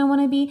is he going to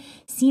want to be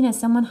seen as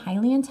someone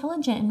highly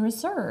intelligent and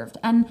reserved?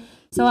 And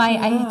so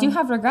I do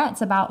have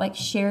regrets about like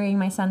sharing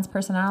my son's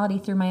personality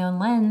through my own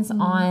lens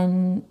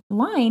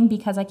online,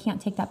 because I can't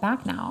take that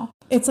back now.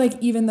 It's like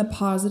even the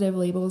positive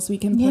labels we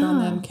can put on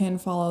them can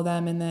follow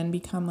them and then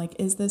become like,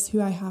 is this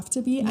who I have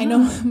to be? Yeah. I know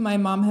my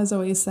mom has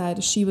always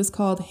said she was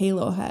called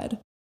Halo Head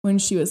when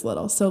she was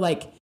little. So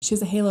like, she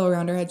has a halo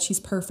around her head. She's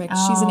perfect.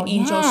 Oh, she's an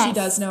angel. yes. She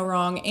does no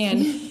wrong.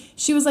 And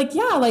she was like,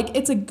 yeah, like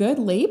it's a good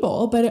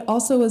label, but it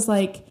also was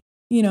like,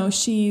 you know,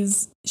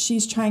 she's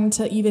trying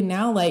to even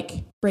now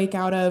like break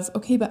out of,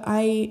 okay, but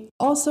I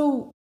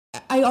also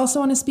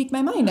want to speak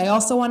my mind. I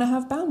also want to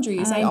have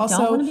boundaries. I also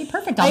don't want to be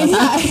perfect all the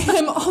time.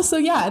 I'm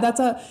also, that's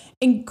a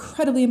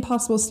incredibly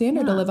impossible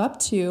standard to live up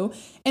to.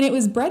 And it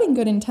was bred in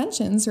good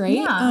intentions, right?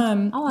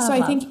 Yeah, so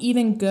I think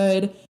even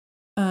good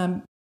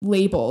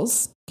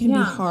labels can be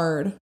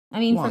hard. I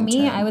mean, for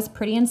me, I was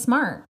pretty and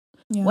smart.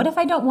 Yeah. What if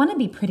I don't want to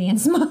be pretty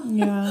and smart?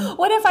 Yeah.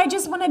 What if I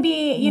just want to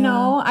be, you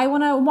know, I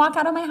want to walk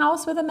out of my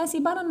house with a messy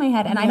bun on my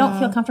head, and I don't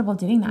feel comfortable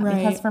doing that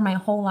because for my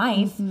whole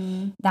life,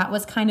 that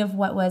was kind of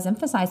what was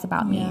emphasized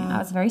about me. I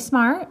was very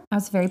smart. I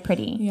was very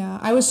pretty. Yeah.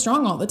 I was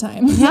strong all the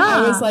time. Yeah.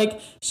 I was like,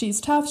 she's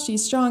tough.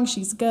 She's strong.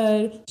 She's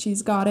good.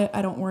 She's got it.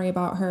 I don't worry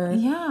about her.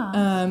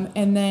 Yeah.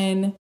 And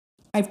then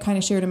I've kind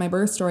of shared in my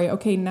birth story,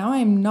 okay, now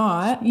I'm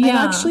not. I'm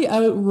actually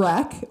a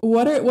wreck.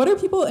 What are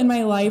people in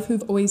my life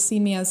who've always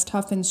seen me as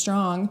tough and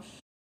strong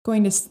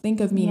going to think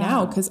of me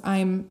now? Because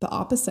I'm the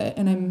opposite,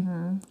 and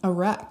I'm a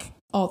wreck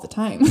all the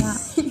time. Yeah.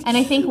 And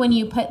I think when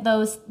you put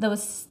those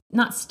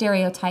not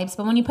stereotypes,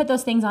 but when you put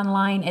those things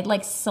online, it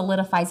like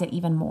solidifies it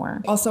even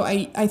more. Also,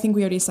 I think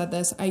we already said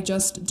this. I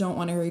just don't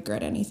want to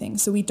regret anything.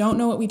 So we don't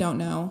know what we don't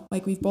know.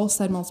 Like we've both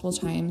said multiple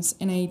times.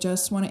 And I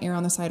just want to err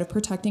on the side of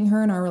protecting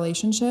her and our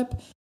relationship,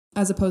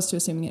 as opposed to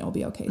assuming it will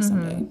be okay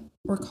someday.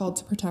 We're called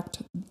to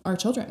protect our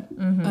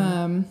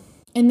children.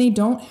 And they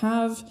don't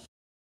have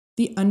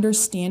the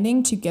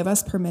understanding to give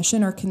us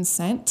permission or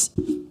consent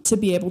to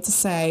be able to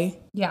say,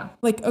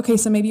 like, okay,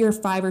 so maybe your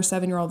 5 or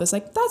 7-year-old is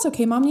like, that's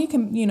okay, mom, you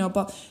can, you know,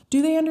 but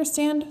do they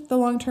understand the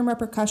long-term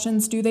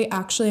repercussions? Do they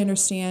actually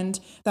understand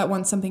that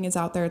once something is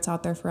out there, it's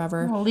out there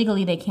forever? Well,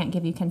 legally, they can't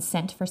give you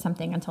consent for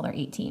something until they're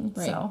 18.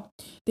 Right. So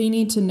they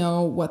need to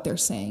know what they're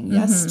saying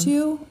yes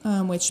to,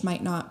 which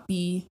might not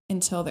be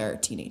until they're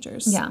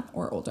teenagers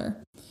or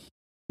older.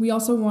 We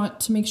also want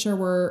to make sure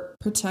we're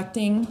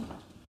protecting.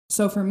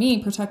 So for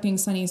me, protecting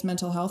Sunny's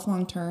mental health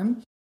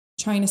long-term,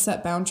 trying to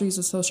set boundaries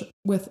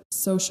with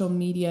social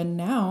media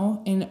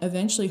now, and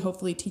eventually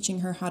hopefully teaching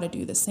her how to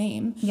do the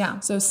same. Yeah.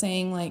 So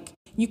saying like,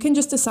 you can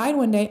just decide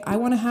one day, I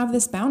want to have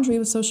this boundary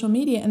with social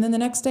media. And then the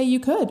next day you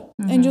could,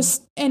 and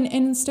just,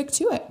 and stick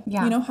to it.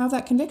 Yeah. You know, have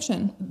that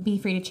conviction. Be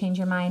free to change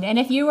your mind. And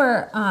if you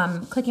were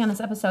clicking on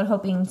this episode,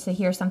 hoping to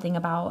hear something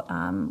about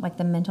like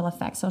the mental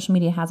effects social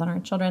media has on our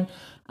children,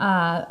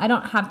 I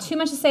don't have too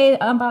much to say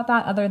about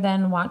that other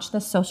than watch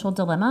The Social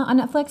Dilemma on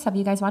Netflix. Have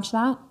you guys watched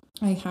that?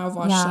 I have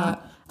watched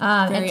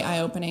that. Very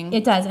eye-opening.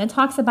 It does. It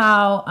talks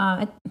about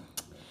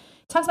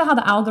how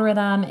the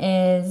algorithm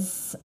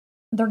is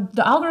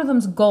the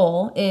algorithm's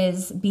goal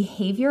is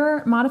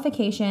behavior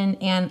modification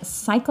and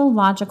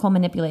psychological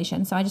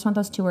manipulation. So I just want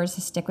those 2 words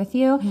to stick with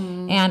you.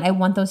 And I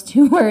want those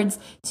 2 words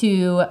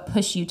to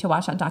push you to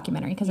watch that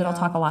documentary, because it'll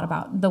talk a lot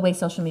about the way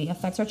social media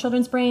affects our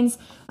children's brains,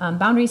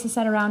 boundaries to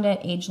set around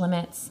it, age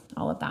limits,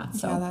 all of that.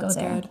 So that's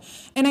go there. Good.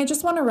 And I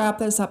just want to wrap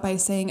this up by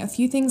saying a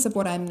few things of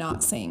what I'm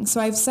not saying.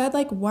 So I've said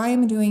like why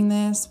I'm doing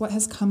this, what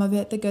has come of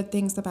it, the good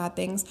things, the bad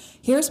things.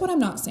 Here's what I'm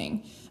not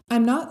saying.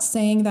 I'm not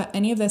saying that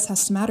any of this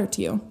has to matter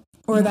to you.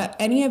 Or that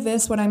any of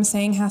this, what I'm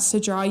saying, has to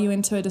draw you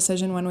into a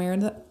decision one way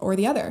or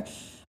the other.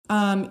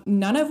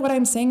 None of what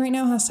I'm saying right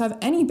now has to have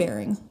any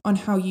bearing on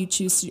how you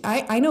choose to.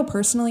 I know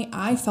personally,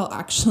 I felt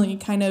actually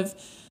kind of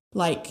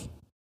like,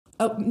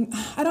 I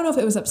don't know if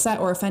it was upset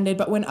or offended,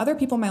 but when other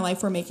people in my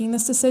life were making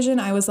this decision,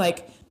 I was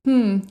like,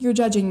 you're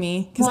judging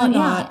me because I'm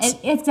not.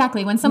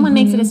 Exactly. When someone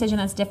makes a decision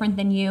that's different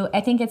than you,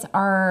 I think it's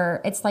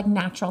like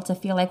natural to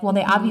feel like, well,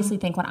 they obviously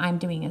think what I'm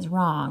doing is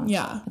wrong.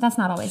 Yeah. But that's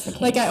not always the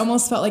case. Like I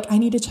almost felt like I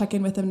need to check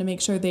in with them to make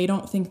sure they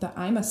don't think that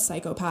I'm a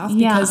psychopath,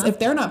 because if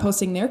they're not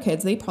posting their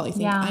kids, they probably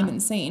think I'm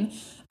insane.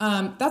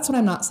 That's what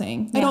I'm not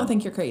saying. I don't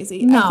think you're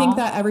crazy. No. I think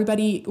that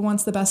everybody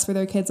wants the best for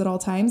their kids at all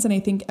times. And I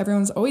think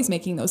everyone's always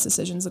making those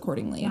decisions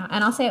accordingly. Yeah.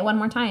 And I'll say it one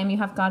more time. You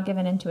have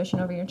God-given intuition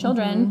over your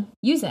children.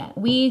 Use it.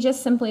 We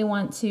just simply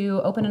want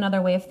to open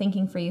another way of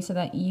thinking for you so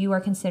that you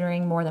are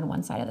considering more than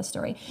one side of the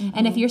story.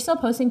 And if you're still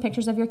posting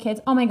pictures of your kids,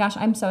 oh my gosh,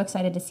 I'm so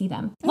excited to see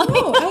them. I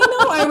know.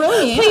 I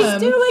really am. Please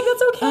do. Like,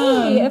 that's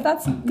okay. If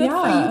that's good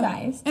for you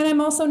guys. And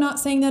I'm also not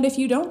saying that if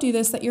you don't do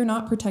this, that you're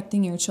not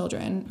protecting your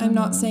children. I'm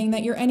not saying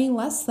that you're any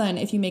less than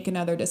if you make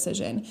another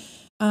decision.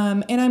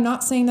 And I'm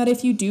not saying that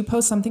if you do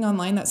post something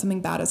online that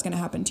something bad is going to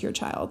happen to your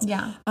child.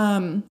 Yeah.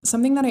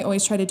 Something that I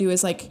always try to do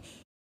is like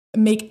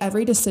make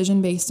every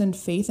decision based in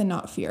faith and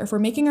not fear. If we're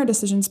making our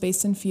decisions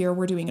based in fear,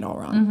 we're doing it all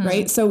wrong,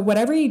 right? So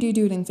whatever you do,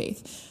 do it in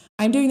faith.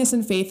 I'm doing this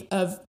in faith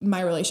of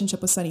my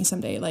relationship with Sunny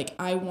someday. Like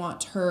I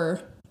want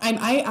her,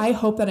 I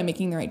hope that I'm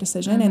making the right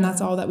decision, and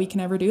that's all that we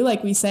can ever do.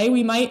 Like we say,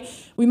 we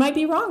might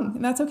be wrong,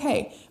 and that's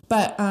okay.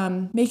 But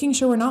making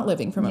sure we're not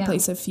living from a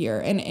place of fear.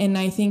 And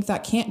I think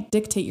that can't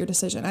dictate your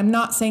decision. I'm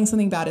not saying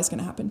something bad is going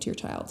to happen to your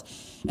child.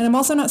 And I'm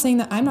also not saying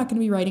that I'm not going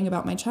to be writing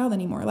about my child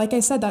anymore. Like I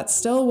said, that's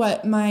still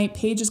what my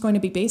page is going to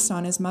be based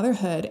on, is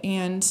motherhood.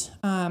 And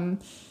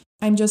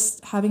I'm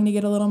just having to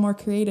get a little more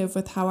creative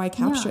with how I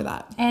capture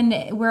that.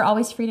 And we're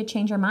always free to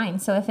change our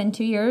mind. So if in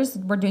 2 years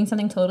we're doing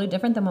something totally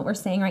different than what we're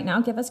saying right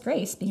now, give us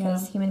grace,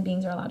 because human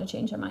beings are allowed to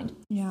change their mind.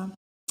 Yeah.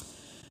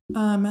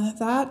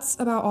 That's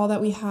about all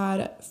that we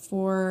had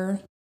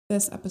for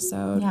this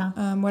episode.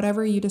 Yeah.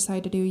 Whatever you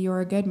decide to do, you're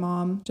a good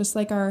mom. Just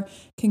like our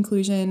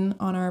conclusion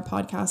on our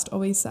podcast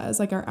always says,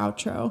 like our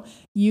outro,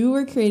 you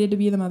were created to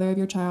be the mother of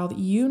your child.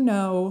 You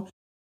know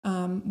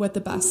what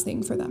the best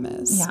thing for them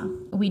is. Yeah,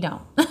 we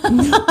don't.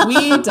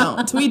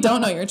 We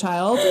don't know your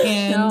child,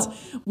 and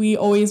we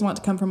always want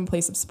to come from a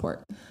place of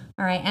support.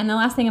 All right. And the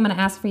last thing I'm going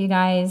to ask for you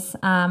guys,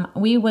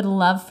 we would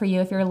love for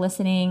you, if you're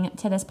listening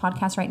to this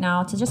podcast right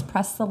now, to just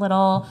press the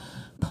little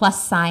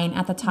plus sign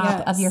at the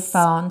top of your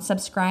phone.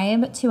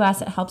 Subscribe to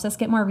us. It helps us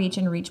get more reach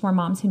and reach more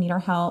moms who need our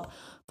help.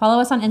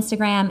 Follow us on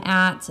Instagram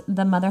at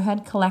the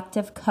Motherhood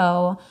Collective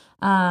Co.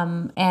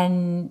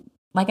 And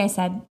like I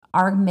said,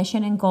 our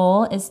mission and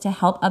goal is to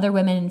help other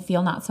women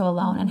feel not so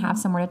alone and have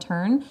somewhere to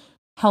turn.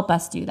 Help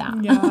us do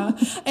that. Yeah.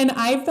 And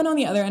I've been on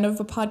the other end of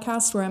a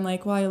podcast where I'm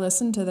like, well, I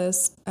listen to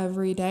this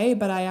every day,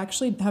 but I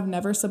actually have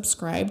never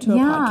subscribed to a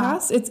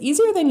podcast. It's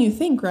easier than you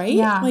think, right?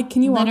 Yeah. Like,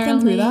 can you walk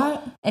them through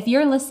that? If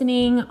you're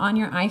listening on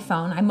your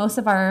iPhone, most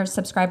of our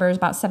subscribers,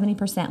 about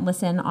 70%,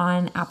 listen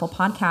on Apple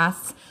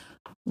Podcasts.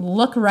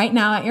 Look right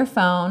now at your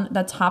phone,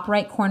 the top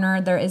right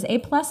corner, there is a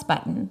plus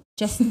button.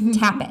 Just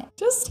tap it.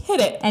 Just hit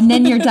it. And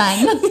then you're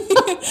done.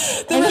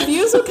 The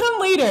reviews will come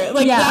later.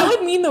 Like that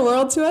would mean the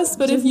world to us.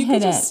 But if you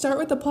could just start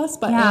with the plus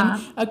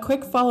button, a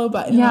quick follow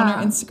button on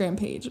our Instagram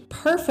page.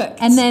 Perfect.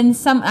 And then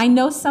I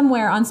know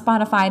somewhere on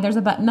Spotify, there's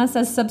a button that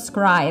says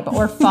subscribe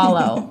or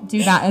follow.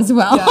 Do that as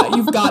well. Yeah,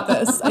 you've got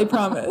this. I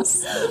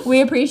promise.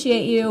 We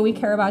appreciate you. We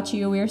care about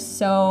you. We are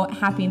so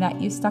happy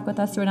that you stuck with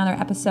us through another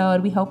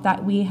episode. We hope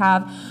that we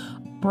have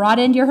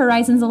broadened your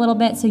horizons a little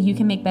bit so you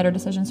can make better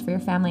decisions for your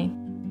family.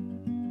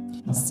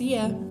 See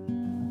ya.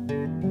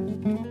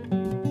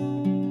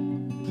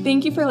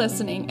 Thank you for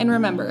listening, and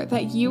remember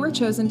that you were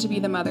chosen to be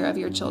the mother of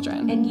your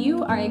children. And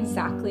you are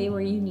exactly where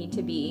you need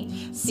to be.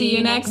 See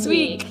you next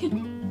week.